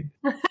info.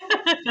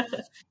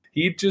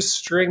 He'd just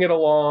string it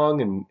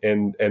along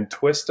and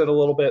twist it a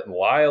little bit and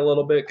lie a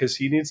little bit because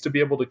he needs to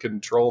be able to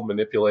control,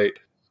 manipulate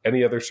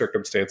any other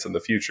circumstance in the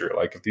future.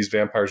 Like if these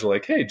vampires are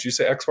like, hey, did you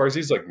say X, Y, Z?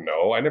 He's like,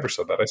 no, I never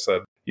said that. I said,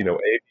 A, B, and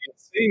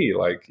C.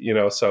 Like,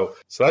 so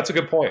that's a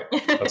good point.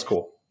 That's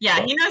cool. Yeah,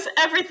 so. He knows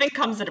everything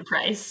comes at a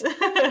price.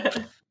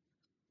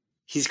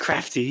 He's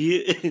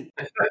crafty.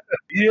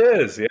 He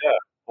is, yeah.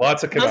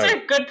 Lots of Those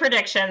conniving. are good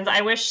predictions.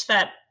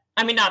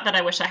 Not that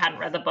I wish I hadn't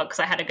read the book because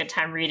I had a good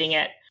time reading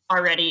it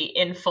already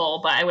in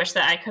full, but I wish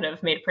that I could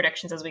have made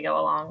predictions as we go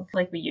along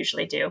like we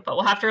usually do. But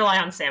we'll have to rely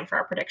on Sam for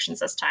our predictions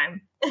this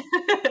time.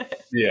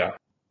 Yeah.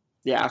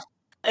 Yeah.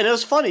 And it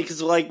was funny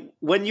because, like,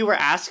 when you were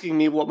asking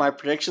me what my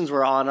predictions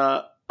were on,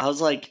 I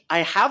was like, I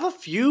have a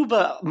few,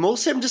 but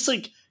mostly I'm just,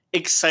 like,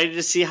 excited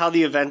to see how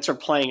the events are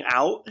playing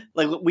out.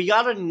 Like, we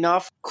got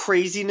enough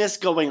craziness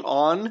going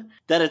on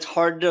that it's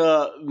hard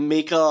to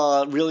make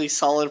a really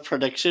solid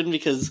prediction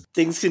because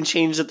things can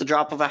change at the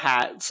drop of a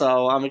hat.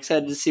 So I'm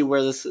excited to see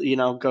where this,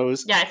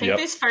 goes. Yeah, I think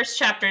these first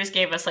chapters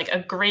gave us, like, a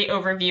great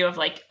overview of,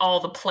 like,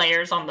 all the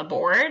players on the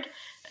board.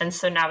 And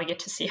so now we get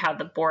to see how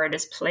the board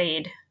is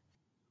played.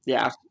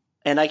 Yeah.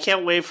 And I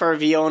can't wait for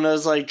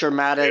Fiona's, like,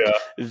 dramatic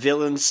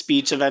villain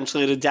speech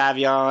eventually to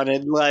Davion.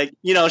 And, like,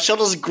 she'll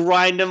just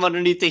grind him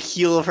underneath the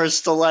heel of her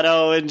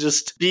stiletto and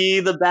just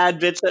be the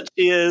bad bitch that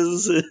she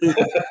is.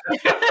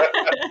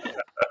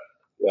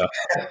 Yeah.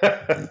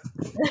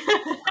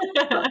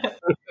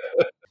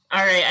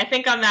 All right. I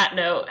think on that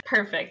note,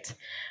 perfect.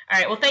 All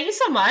right. Well, thank you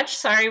so much.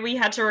 Sorry we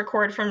had to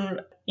record from,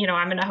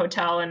 I'm in a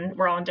hotel and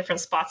we're all in different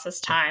spots this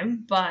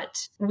time,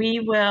 but we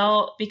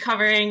will be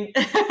covering,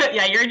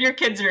 you're in your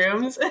kids'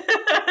 rooms.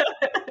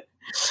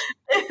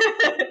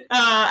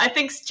 I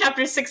think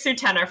chapters 6 through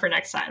 10 are for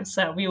next time.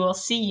 So we will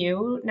see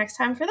you next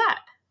time for that.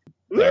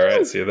 All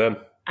right. See you then.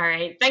 All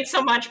right. Thanks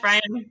so much,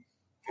 Bryan.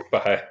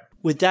 Bye.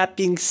 With that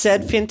being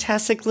said,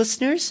 fantastic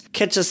listeners,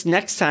 catch us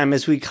next time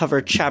as we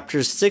cover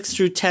chapters 6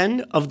 through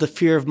 10 of The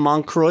Fear of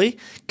Moncroix,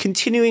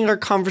 continuing our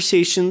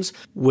conversations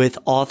with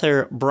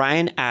author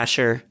Bryan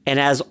Asher.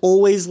 And as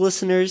always,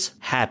 listeners,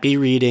 happy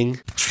reading.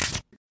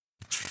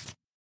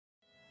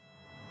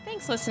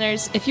 Thanks,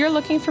 listeners. If you're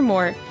looking for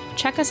more,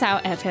 check us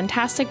out at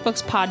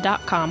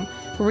fantasticbookspod.com,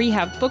 where we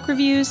have book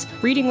reviews,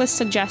 reading list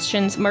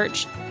suggestions,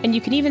 merch, and you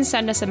can even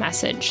send us a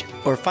message.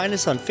 Or find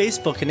us on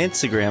Facebook and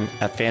Instagram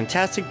at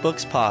Fantastic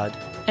Books Pod.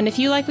 And if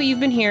you like what you've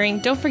been hearing,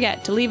 don't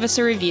forget to leave us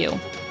a review.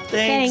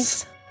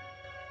 Thanks.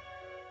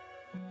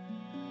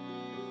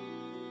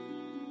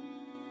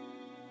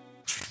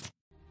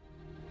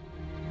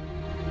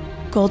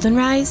 Golden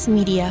Rise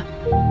Media.